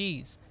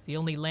refugees. The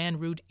only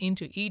land route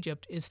into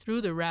Egypt is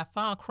through the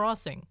Rafah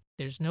crossing.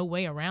 There's no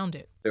way around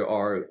it. There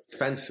are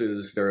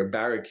fences, there are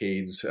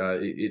barricades.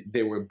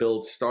 They were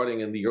built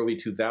starting in the early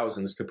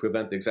 2000s to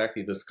prevent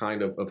exactly this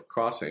kind of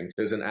crossing.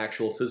 There's an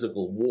actual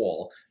physical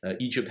wall.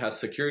 Egypt has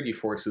security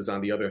forces on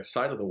the other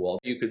side of the wall.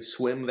 You could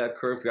swim that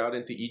curved route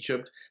into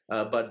Egypt,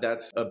 but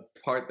that's a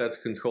part that's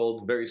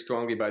controlled very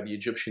strongly by the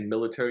Egyptian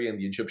military and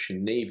the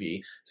Egyptian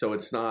Navy. So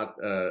it's not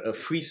a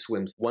free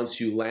swim.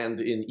 Once you land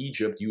in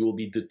Egypt, you will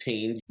be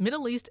detained.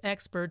 Middle East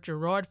expert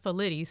Gerard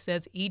Falidi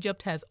says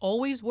Egypt has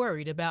always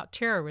worried about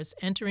terrorists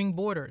entering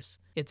borders.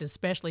 It's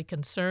especially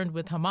concerned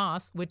with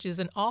Hamas, which is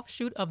an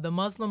offshoot of the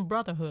Muslim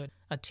Brotherhood,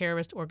 a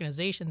terrorist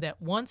organization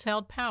that once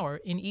held power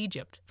in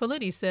Egypt.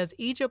 Falidi says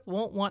Egypt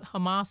won't want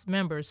Hamas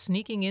members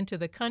sneaking into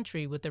the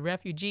country with the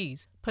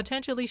refugees,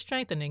 potentially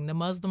strengthening the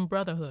Muslim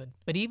Brotherhood.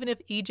 But even if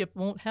Egypt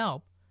won't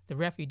help, the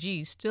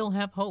refugees still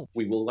have hope.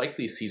 We will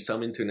likely see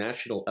some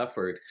international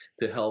effort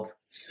to help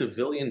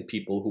civilian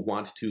people who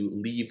want to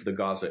leave the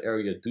Gaza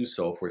area do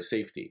so for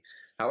safety.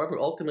 However,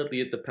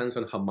 ultimately it depends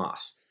on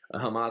Hamas.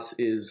 Hamas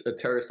is a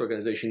terrorist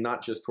organization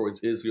not just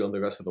towards Israel and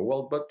the rest of the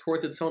world, but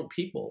towards its own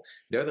people.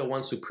 They're the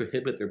ones who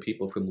prohibit their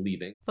people from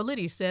leaving.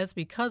 Falidi says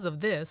because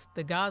of this,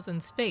 the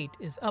Gazans' fate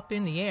is up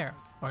in the air.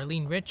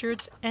 Arlene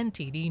Richards,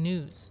 NTD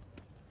News.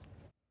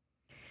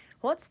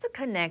 What's the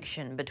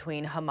connection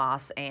between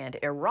Hamas and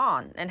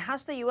Iran, and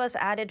has the U.S.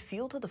 added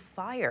fuel to the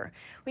fire?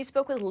 We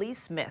spoke with Lee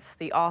Smith,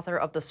 the author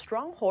of The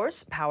Strong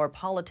Horse, Power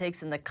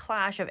Politics and the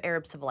Clash of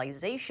Arab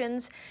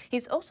Civilizations.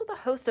 He's also the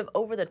host of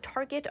Over the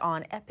Target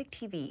on Epic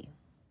TV.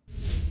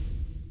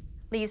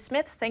 Lee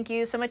Smith, thank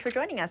you so much for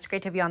joining us.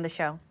 Great to have you on the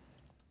show.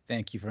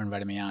 Thank you for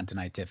inviting me on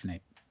tonight,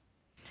 Tiffany.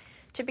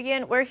 To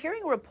begin, we're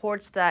hearing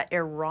reports that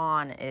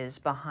Iran is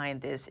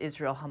behind this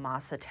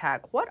Israel-Hamas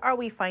attack. What are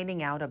we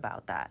finding out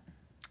about that?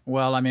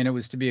 Well, I mean, it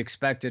was to be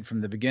expected from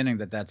the beginning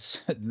that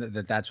that's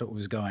what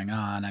was going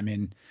on. I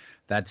mean,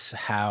 that's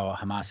how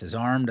Hamas is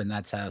armed, and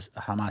that's how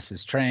Hamas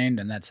is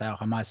trained, and that's how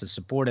Hamas is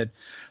supported.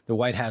 The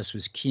White House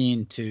was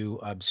keen to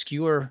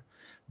obscure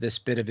this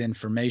bit of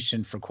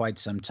information for quite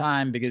some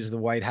time because the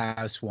White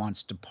House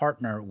wants to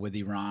partner with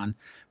Iran.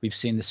 We've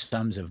seen the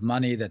sums of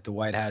money that the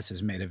White House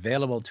has made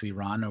available to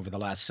Iran over the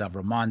last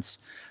several months.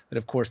 But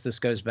of course, this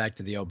goes back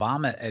to the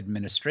Obama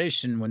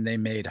administration when they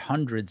made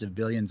hundreds of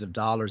billions of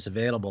dollars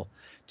available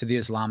to the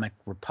Islamic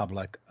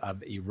Republic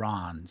of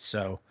Iran.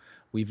 So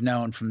we've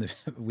known from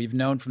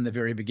the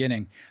very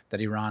beginning that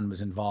Iran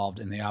was involved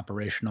in the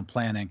operational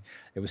planning.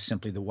 It was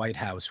simply the White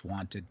House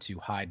wanted to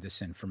hide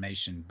this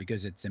information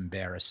because it's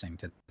embarrassing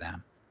to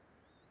them.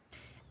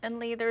 And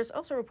Lee, there's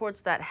also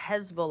reports that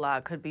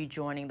Hezbollah could be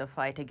joining the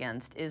fight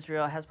against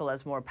Israel. Hezbollah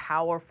is more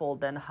powerful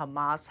than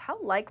Hamas.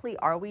 How likely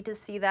are we to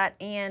see that,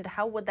 and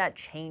how would that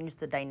change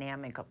the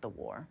dynamic of the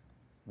war?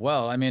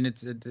 Well, I mean, the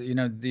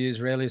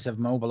Israelis have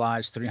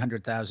mobilized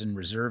 300,000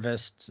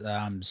 reservists.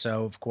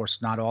 So, of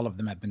course, not all of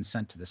them have been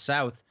sent to the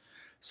south.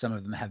 Some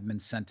of them have been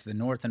sent to the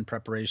north in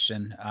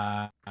preparation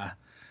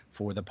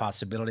for the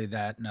possibility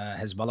that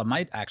Hezbollah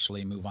might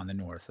actually move on the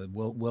north.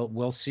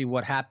 We'll see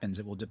what happens.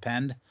 It will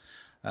depend.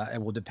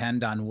 It will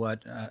depend on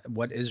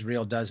what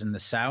Israel does in the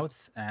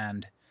south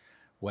and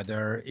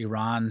whether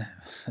Iran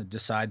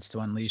decides to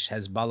unleash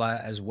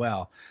Hezbollah as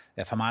well.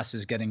 If Hamas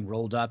is getting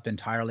rolled up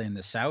entirely in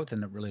the south,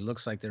 and it really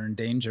looks like they're in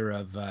danger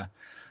of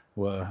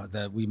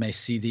that we may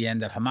see the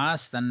end of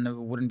Hamas, then it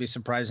wouldn't be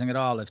surprising at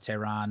all if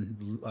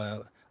Tehran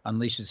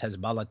unleashes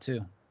Hezbollah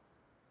too.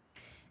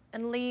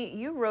 And Lee,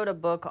 you wrote a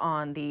book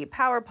on the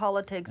power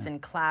politics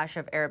and clash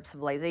of Arab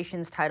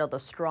civilizations titled The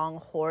Strong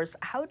Horse.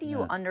 How do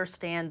you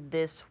understand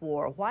this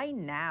war? Why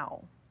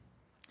now?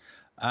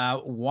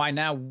 Why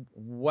now?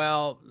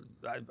 Well,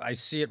 I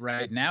see it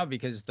right now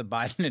because the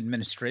Biden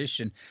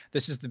administration,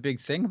 this is the big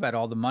thing about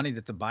all the money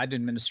that the Biden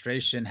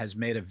administration has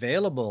made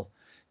available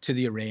to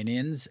the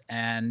Iranians.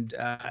 And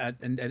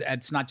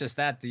it's not just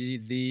that.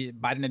 The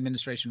Biden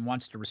administration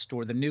wants to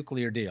restore the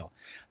nuclear deal.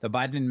 The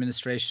Biden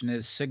administration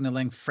is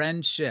signaling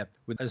friendship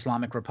with the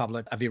Islamic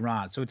Republic of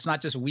Iran. So it's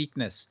not just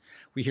weakness.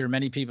 We hear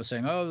many people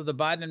saying, oh, the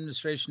Biden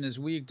administration is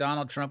weak.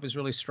 Donald Trump is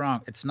really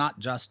strong. It's not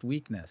just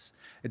weakness.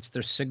 It's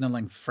they're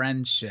signaling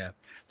friendship.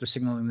 They're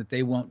signaling that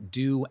they won't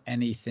do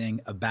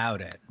anything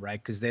about it,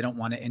 right? Because they don't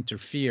want to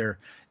interfere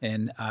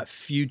in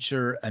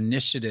future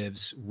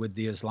initiatives with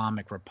the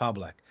Islamic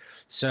Republic.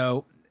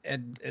 So,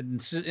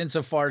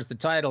 insofar as the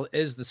title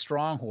is The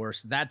Strong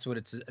Horse, that's what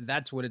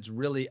it's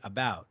really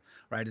about,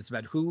 right? It's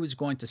about who is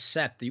going to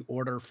set the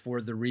order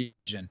for the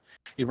region.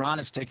 Iran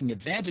is taking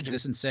advantage of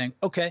this and saying,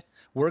 okay,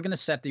 we're going to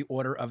set the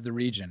order of the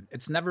region.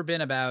 It's never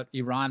been about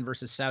Iran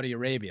versus Saudi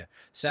Arabia.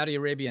 Saudi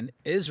Arabia and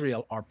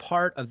Israel are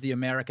part of the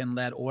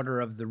American-led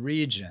order of the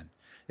region.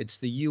 It's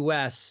the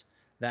U.S.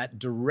 that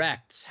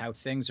directs how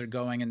things are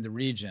going in the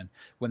region.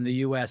 When the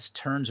U.S.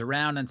 turns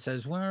around and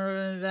says,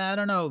 well, I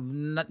don't know,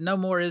 no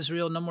more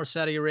Israel, no more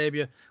Saudi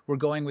Arabia, we're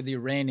going with the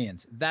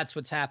Iranians. That's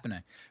what's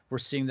happening. We're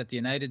seeing that the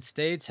United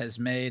States has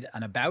made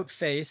an about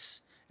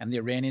face, and the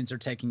Iranians are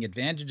taking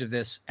advantage of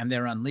this, and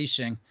they're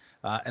unleashing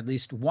at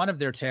least one of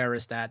their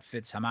terrorist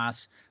outfits,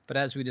 Hamas. But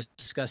as we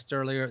discussed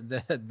earlier,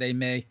 they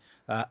may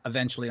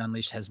eventually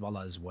unleash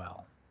Hezbollah as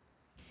well.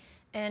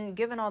 And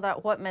given all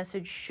that, what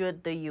message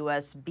should the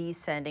U.S. be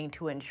sending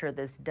to ensure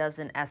this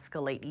doesn't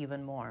escalate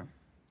even more?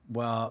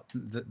 Well,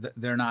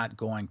 they're not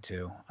going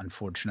to,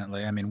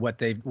 unfortunately. I mean, what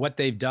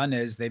they've done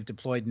is they've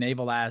deployed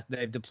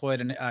they've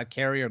deployed a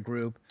carrier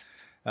group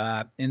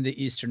in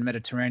the Eastern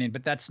Mediterranean,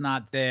 but that's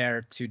not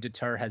there to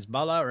deter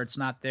Hezbollah, or it's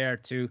not there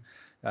to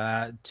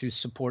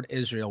support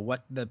Israel.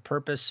 What the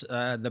purpose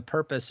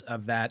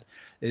of that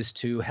is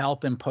to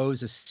help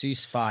impose a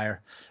ceasefire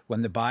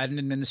when the Biden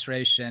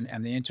administration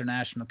and the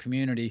international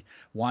community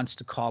wants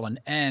to call an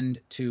end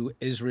to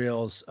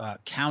Israel's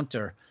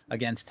counter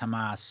against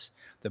Hamas.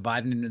 The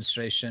Biden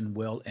administration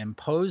will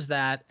impose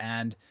that,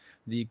 and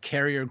the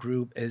carrier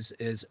group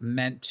is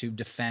meant to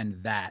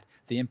defend that.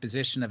 The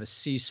imposition of a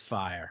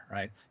ceasefire,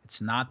 right?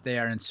 It's not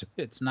there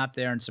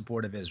in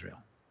support of Israel.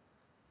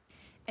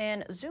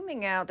 And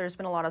zooming out, there's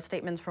been a lot of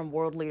statements from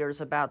world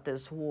leaders about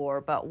this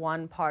war, but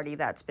one party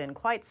that's been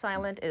quite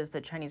silent is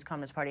the Chinese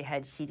Communist Party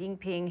head Xi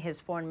Jinping. His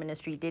foreign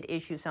ministry did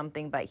issue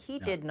something, but he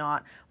did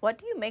not. What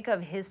do you make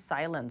of his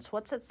silence?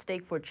 What's at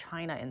stake for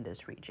China in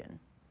this region?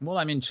 Well,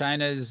 I mean,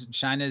 China's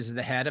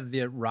the head of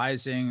the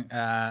rising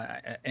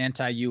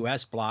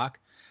anti-U.S. bloc,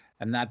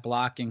 and that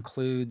bloc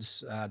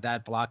includes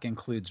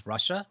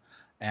Russia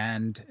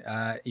and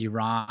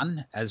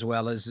Iran, as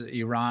well as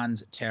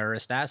Iran's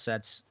terrorist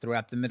assets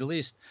throughout the Middle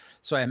East.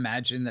 So I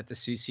imagine that the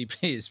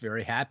CCP is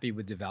very happy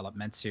with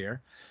developments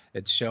here.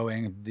 It's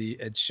showing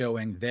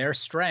their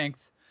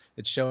strength,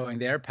 it's showing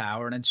their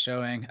power, and it's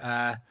showing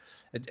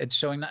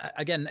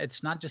again,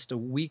 it's not just a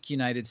weak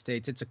United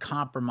States, it's a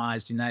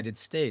compromised United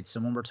States.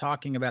 And when we're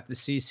talking about the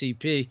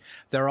CCP,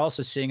 they're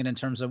also seeing it in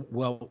terms of,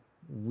 well,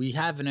 we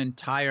have an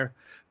entire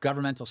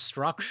governmental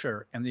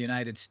structure in the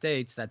United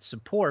States that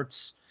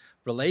supports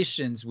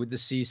relations with the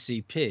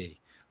CCP,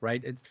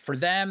 right? For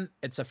them,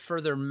 it's a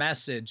further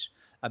message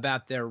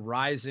about their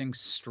rising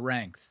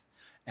strength.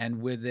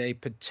 And with a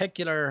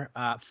particular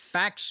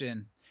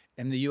faction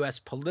in the U.S.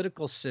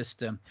 political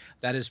system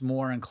that is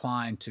more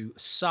inclined to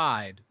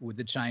side with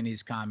the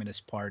Chinese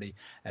Communist Party,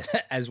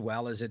 as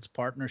well as its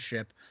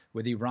partnership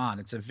with Iran.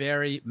 It's a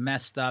very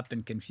messed up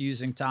and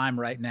confusing time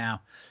right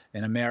now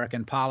in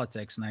American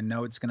politics, and I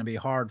know it's going to be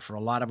hard for a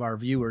lot of our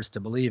viewers to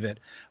believe it.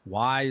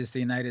 Why is the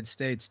United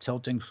States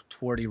tilting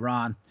toward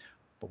Iran?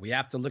 But we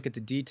have to look at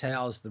the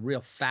details, the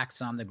real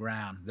facts on the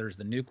ground. There's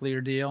the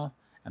nuclear deal,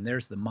 and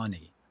there's the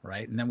money,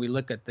 right? And then we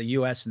look at the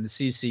U.S. and the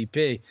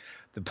CCP.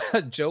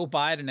 Joe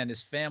Biden and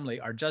his family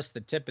are just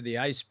the tip of the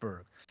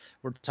iceberg.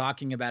 We're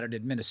talking about an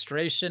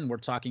administration. We're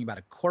talking about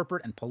a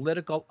corporate and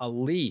political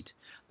elite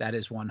that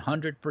is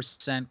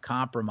 100%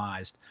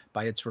 compromised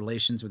by its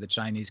relations with the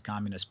Chinese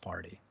Communist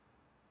Party.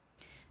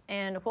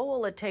 And what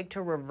will it take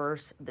to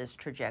reverse this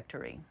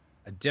trajectory?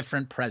 A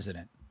different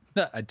president,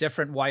 a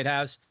different White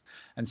House,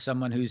 and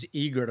someone who's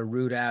eager to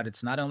root out.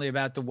 It's not only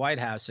about the White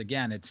House.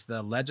 Again, it's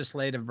the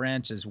legislative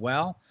branch as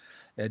well.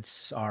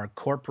 It's our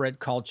corporate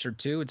culture,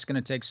 too. It's going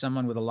to take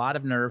someone with a lot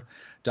of nerve.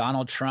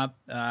 Donald Trump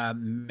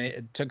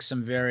took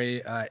some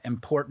very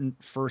important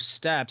first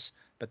steps,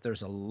 but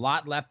there's a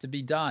lot left to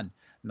be done,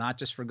 not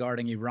just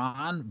regarding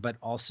Iran, but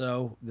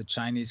also the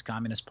Chinese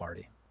Communist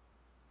Party.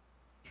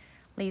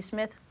 Lee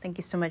Smith, thank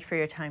you so much for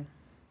your time.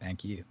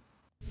 Thank you.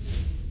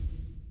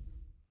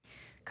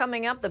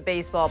 Coming up, the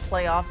baseball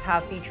playoffs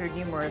have featured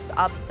numerous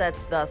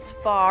upsets thus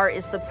far.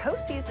 Is the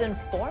postseason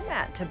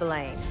format to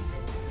blame?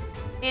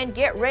 And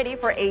get ready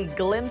for a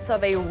glimpse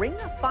of a ring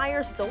of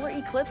fire solar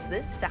eclipse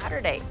this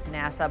Saturday.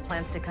 NASA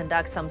plans to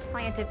conduct some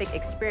scientific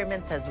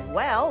experiments as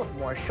well.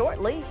 More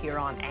shortly here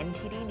on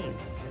NTD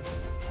News.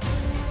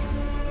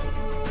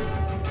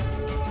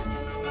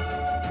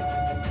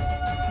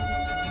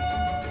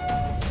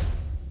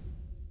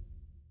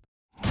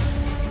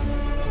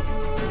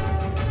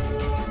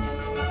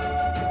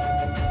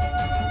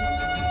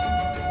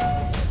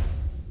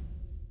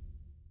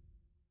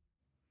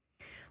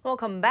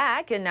 Welcome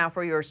back, and now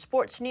for your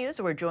sports news,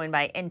 we're joined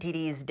by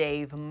NTD's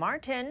Dave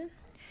Martin.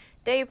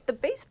 Dave, the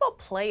baseball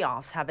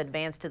playoffs have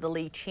advanced to the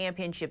League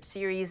Championship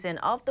Series, and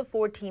of the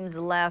 4 teams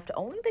left,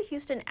 only the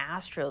Houston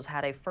Astros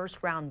had a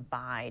first-round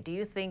bye. Do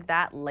you think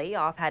that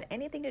layoff had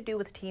anything to do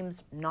with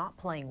teams not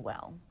playing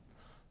well?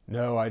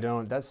 No, I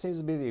don't. That seems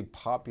to be the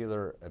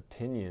popular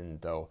opinion,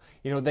 though.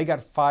 You know, they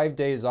got 5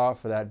 days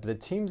off for that, but the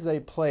teams they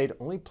played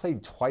only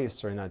played twice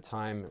during that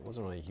time. It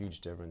wasn't really a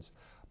huge difference.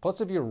 Plus,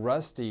 if you're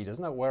rusty,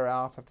 doesn't that wear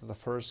off after the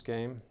first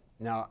game?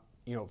 Now,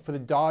 you know, for the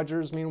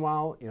Dodgers,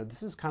 meanwhile, you know,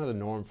 this is kind of the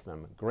norm for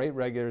them. Great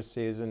regular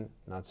season,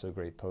 not so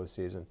great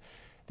postseason.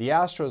 The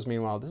Astros,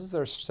 meanwhile, this is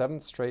their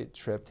 7th straight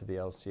trip to the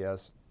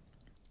LCS.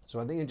 So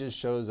I think it just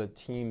shows that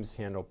teams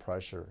handle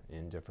pressure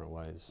in different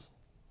ways.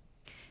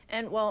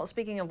 And, well,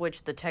 speaking of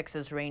which, the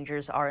Texas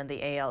Rangers are in the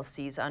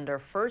ALCS under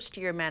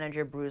first-year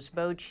manager Bruce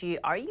Bochy.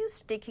 Are you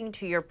sticking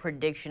to your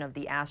prediction of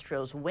the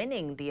Astros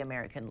winning the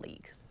American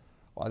League?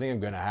 Well, I think I'm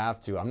going to have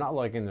to. I'm not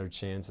liking their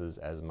chances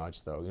as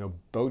much, though. You know,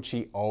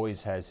 Bochy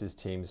always has his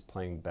teams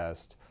playing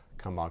best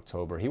come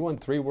October. He won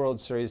 3 World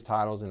Series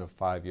titles in a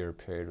 5-year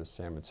period with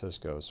San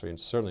Francisco, so he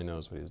certainly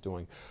knows what he's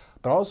doing.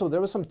 But also, there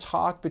was some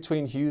talk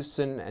between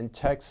Houston and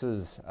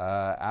Texas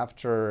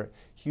after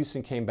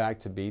Houston came back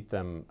to beat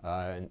them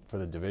for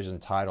the division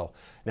title.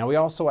 Now, we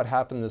also what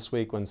happened this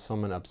week when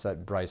someone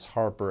upset Bryce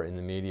Harper in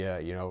the media.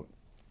 You know,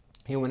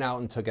 he went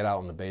out and took it out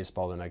on the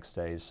baseball the next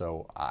day,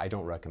 so I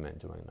don't recommend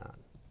doing that.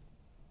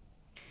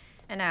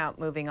 And now,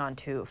 moving on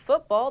to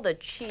football, the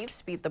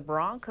Chiefs beat the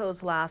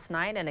Broncos last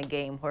night in a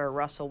game where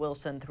Russell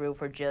Wilson threw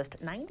for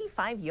just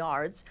 95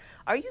 yards.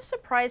 Are you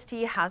surprised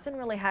he hasn't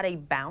really had a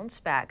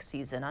bounce-back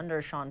season under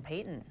Sean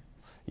Payton?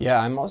 Yeah,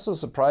 I'm also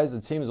surprised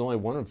the team is only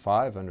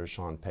 1-5 under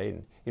Sean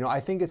Payton. You know, I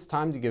think it's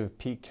time to give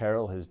Pete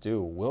Carroll his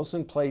due.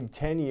 Wilson played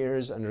 10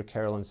 years under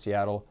Carroll in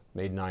Seattle,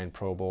 made 9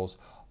 Pro Bowls.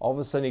 All of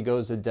a sudden he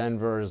goes to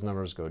Denver, his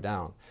numbers go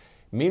down.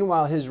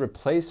 Meanwhile, his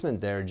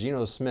replacement there,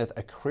 Geno Smith,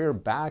 a career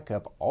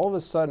backup, all of a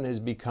sudden has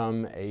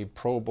become a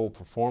Pro Bowl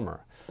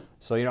performer.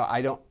 So, you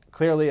know,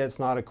 clearly it's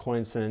not a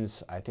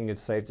coincidence. I think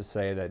it's safe to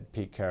say that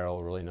Pete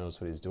Carroll really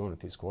knows what he's doing with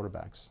these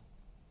quarterbacks.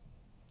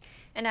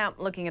 And now,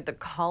 looking at the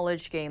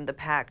college game, the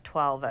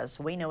Pac-12, as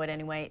we know it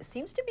anyway,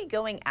 seems to be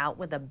going out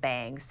with a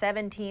bang.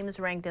 7 teams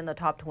ranked in the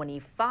top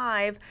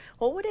 25.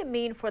 What would it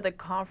mean for the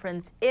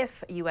conference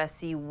if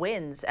USC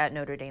wins at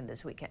Notre Dame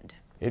this weekend?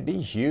 It'd be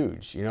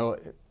huge. You know,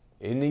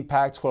 in the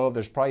Pac-12,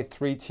 there's probably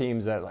 3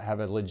 teams that have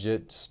a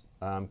legit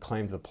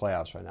claim to the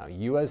playoffs right now: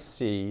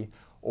 USC,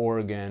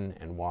 Oregon,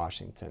 and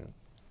Washington.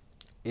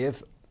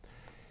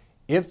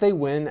 If they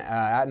win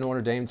at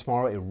Notre Dame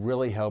tomorrow, it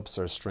really helps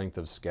their strength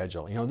of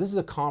schedule. You know, this is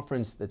a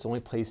conference that's only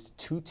placed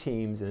 2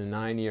 teams in a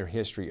 9-year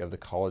history of the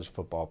college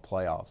football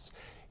playoffs.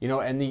 You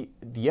know, and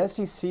the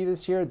SEC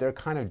this year, they're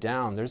kind of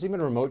down. There's even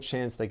a remote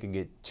chance they could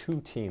get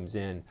 2 teams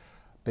in.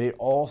 But it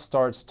all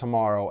starts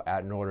tomorrow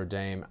at Notre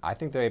Dame. I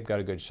think they've got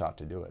a good shot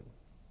to do it.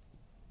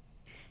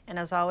 And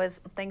as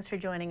always, thanks for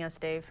joining us,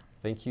 Dave.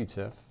 Thank you,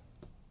 Tiff.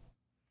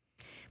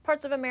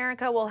 Parts of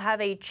America will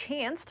have a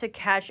chance to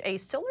catch a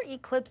solar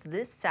eclipse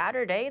this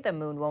Saturday. The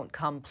moon won't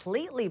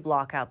completely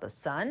block out the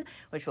sun,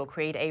 which will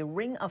create a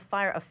ring of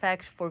fire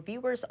effect for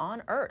viewers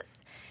on Earth.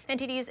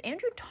 NTD's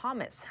Andrew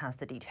Thomas has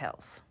the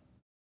details.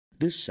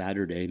 This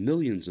Saturday,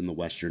 millions in the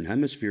Western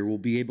Hemisphere will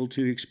be able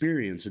to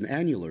experience an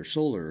annular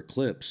solar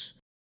eclipse.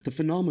 The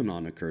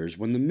phenomenon occurs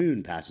when the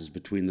moon passes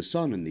between the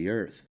sun and the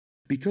Earth.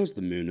 Because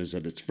the moon is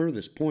at its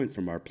furthest point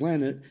from our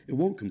planet, it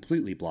won't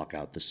completely block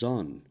out the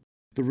sun.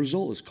 The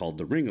result is called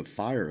the ring of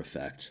fire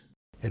effect.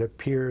 It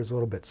appears a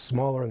little bit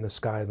smaller in the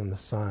sky than the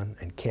sun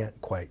and can't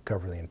quite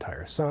cover the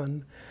entire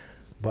sun.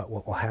 But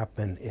what will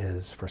happen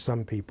is, for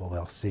some people,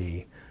 they'll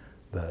see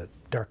the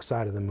dark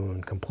side of the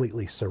moon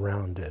completely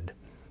surrounded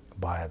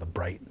by the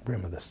bright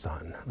rim of the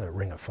sun, the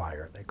ring of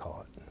fire, they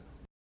call it.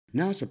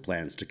 NASA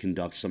plans to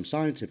conduct some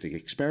scientific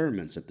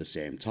experiments at the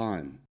same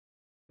time.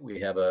 We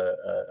have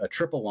a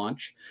triple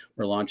launch.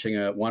 We're launching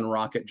one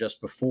rocket just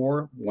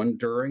before, one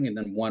during, and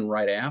then one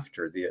right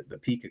after the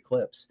peak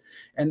eclipse.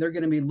 And they're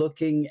going to be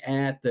looking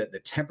at the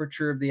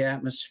temperature of the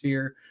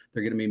atmosphere.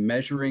 They're going to be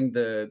measuring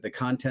the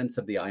contents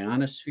of the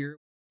ionosphere.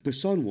 The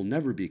sun will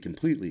never be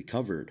completely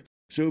covered,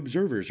 so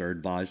observers are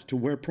advised to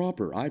wear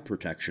proper eye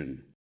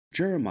protection.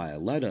 Jeremiah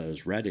Letta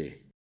is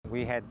ready.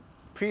 We had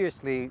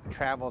previously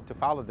traveled to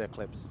follow the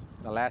eclipse.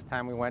 The last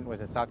time we went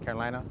was in South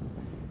Carolina.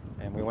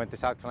 And we went to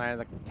South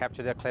Carolina to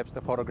capture the eclipse,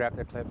 to photograph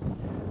the eclipse.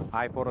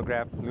 I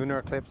photograph lunar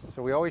eclipse.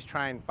 So we always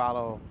try and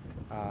follow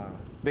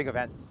big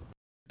events.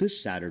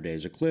 This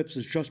Saturday's eclipse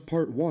is just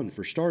part 1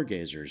 for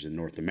stargazers in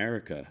North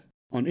America.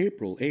 On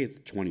April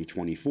 8,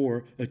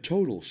 2024, a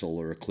total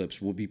solar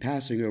eclipse will be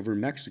passing over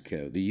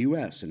Mexico, the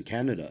US, and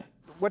Canada.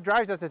 What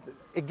drives us is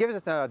it gives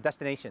us a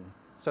destination.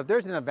 So if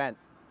there's an event,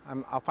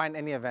 I'll find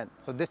any event.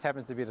 So this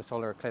happens to be the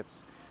solar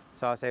eclipse.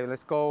 So I'll say,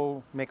 let's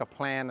go make a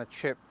plan, a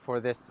trip for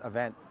this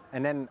event.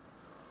 And then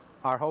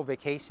our whole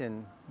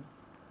vacation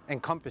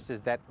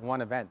encompasses that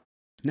one event.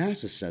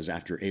 NASA says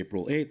after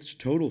April 8th's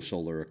total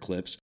solar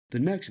eclipse, the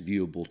next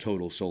viewable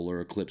total solar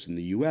eclipse in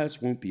the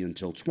US won't be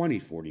until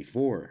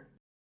 2044.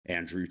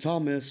 Andrew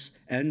Thomas,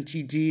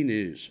 NTD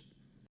News.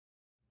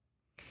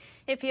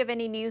 If you have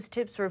any news,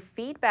 tips, or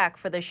feedback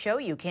for the show,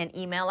 you can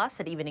email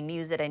us at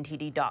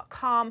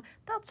eveningnews@ntd.com.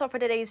 That's all for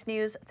today's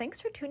news. Thanks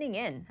for tuning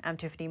in. I'm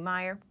Tiffany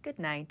Meyer. Good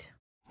night.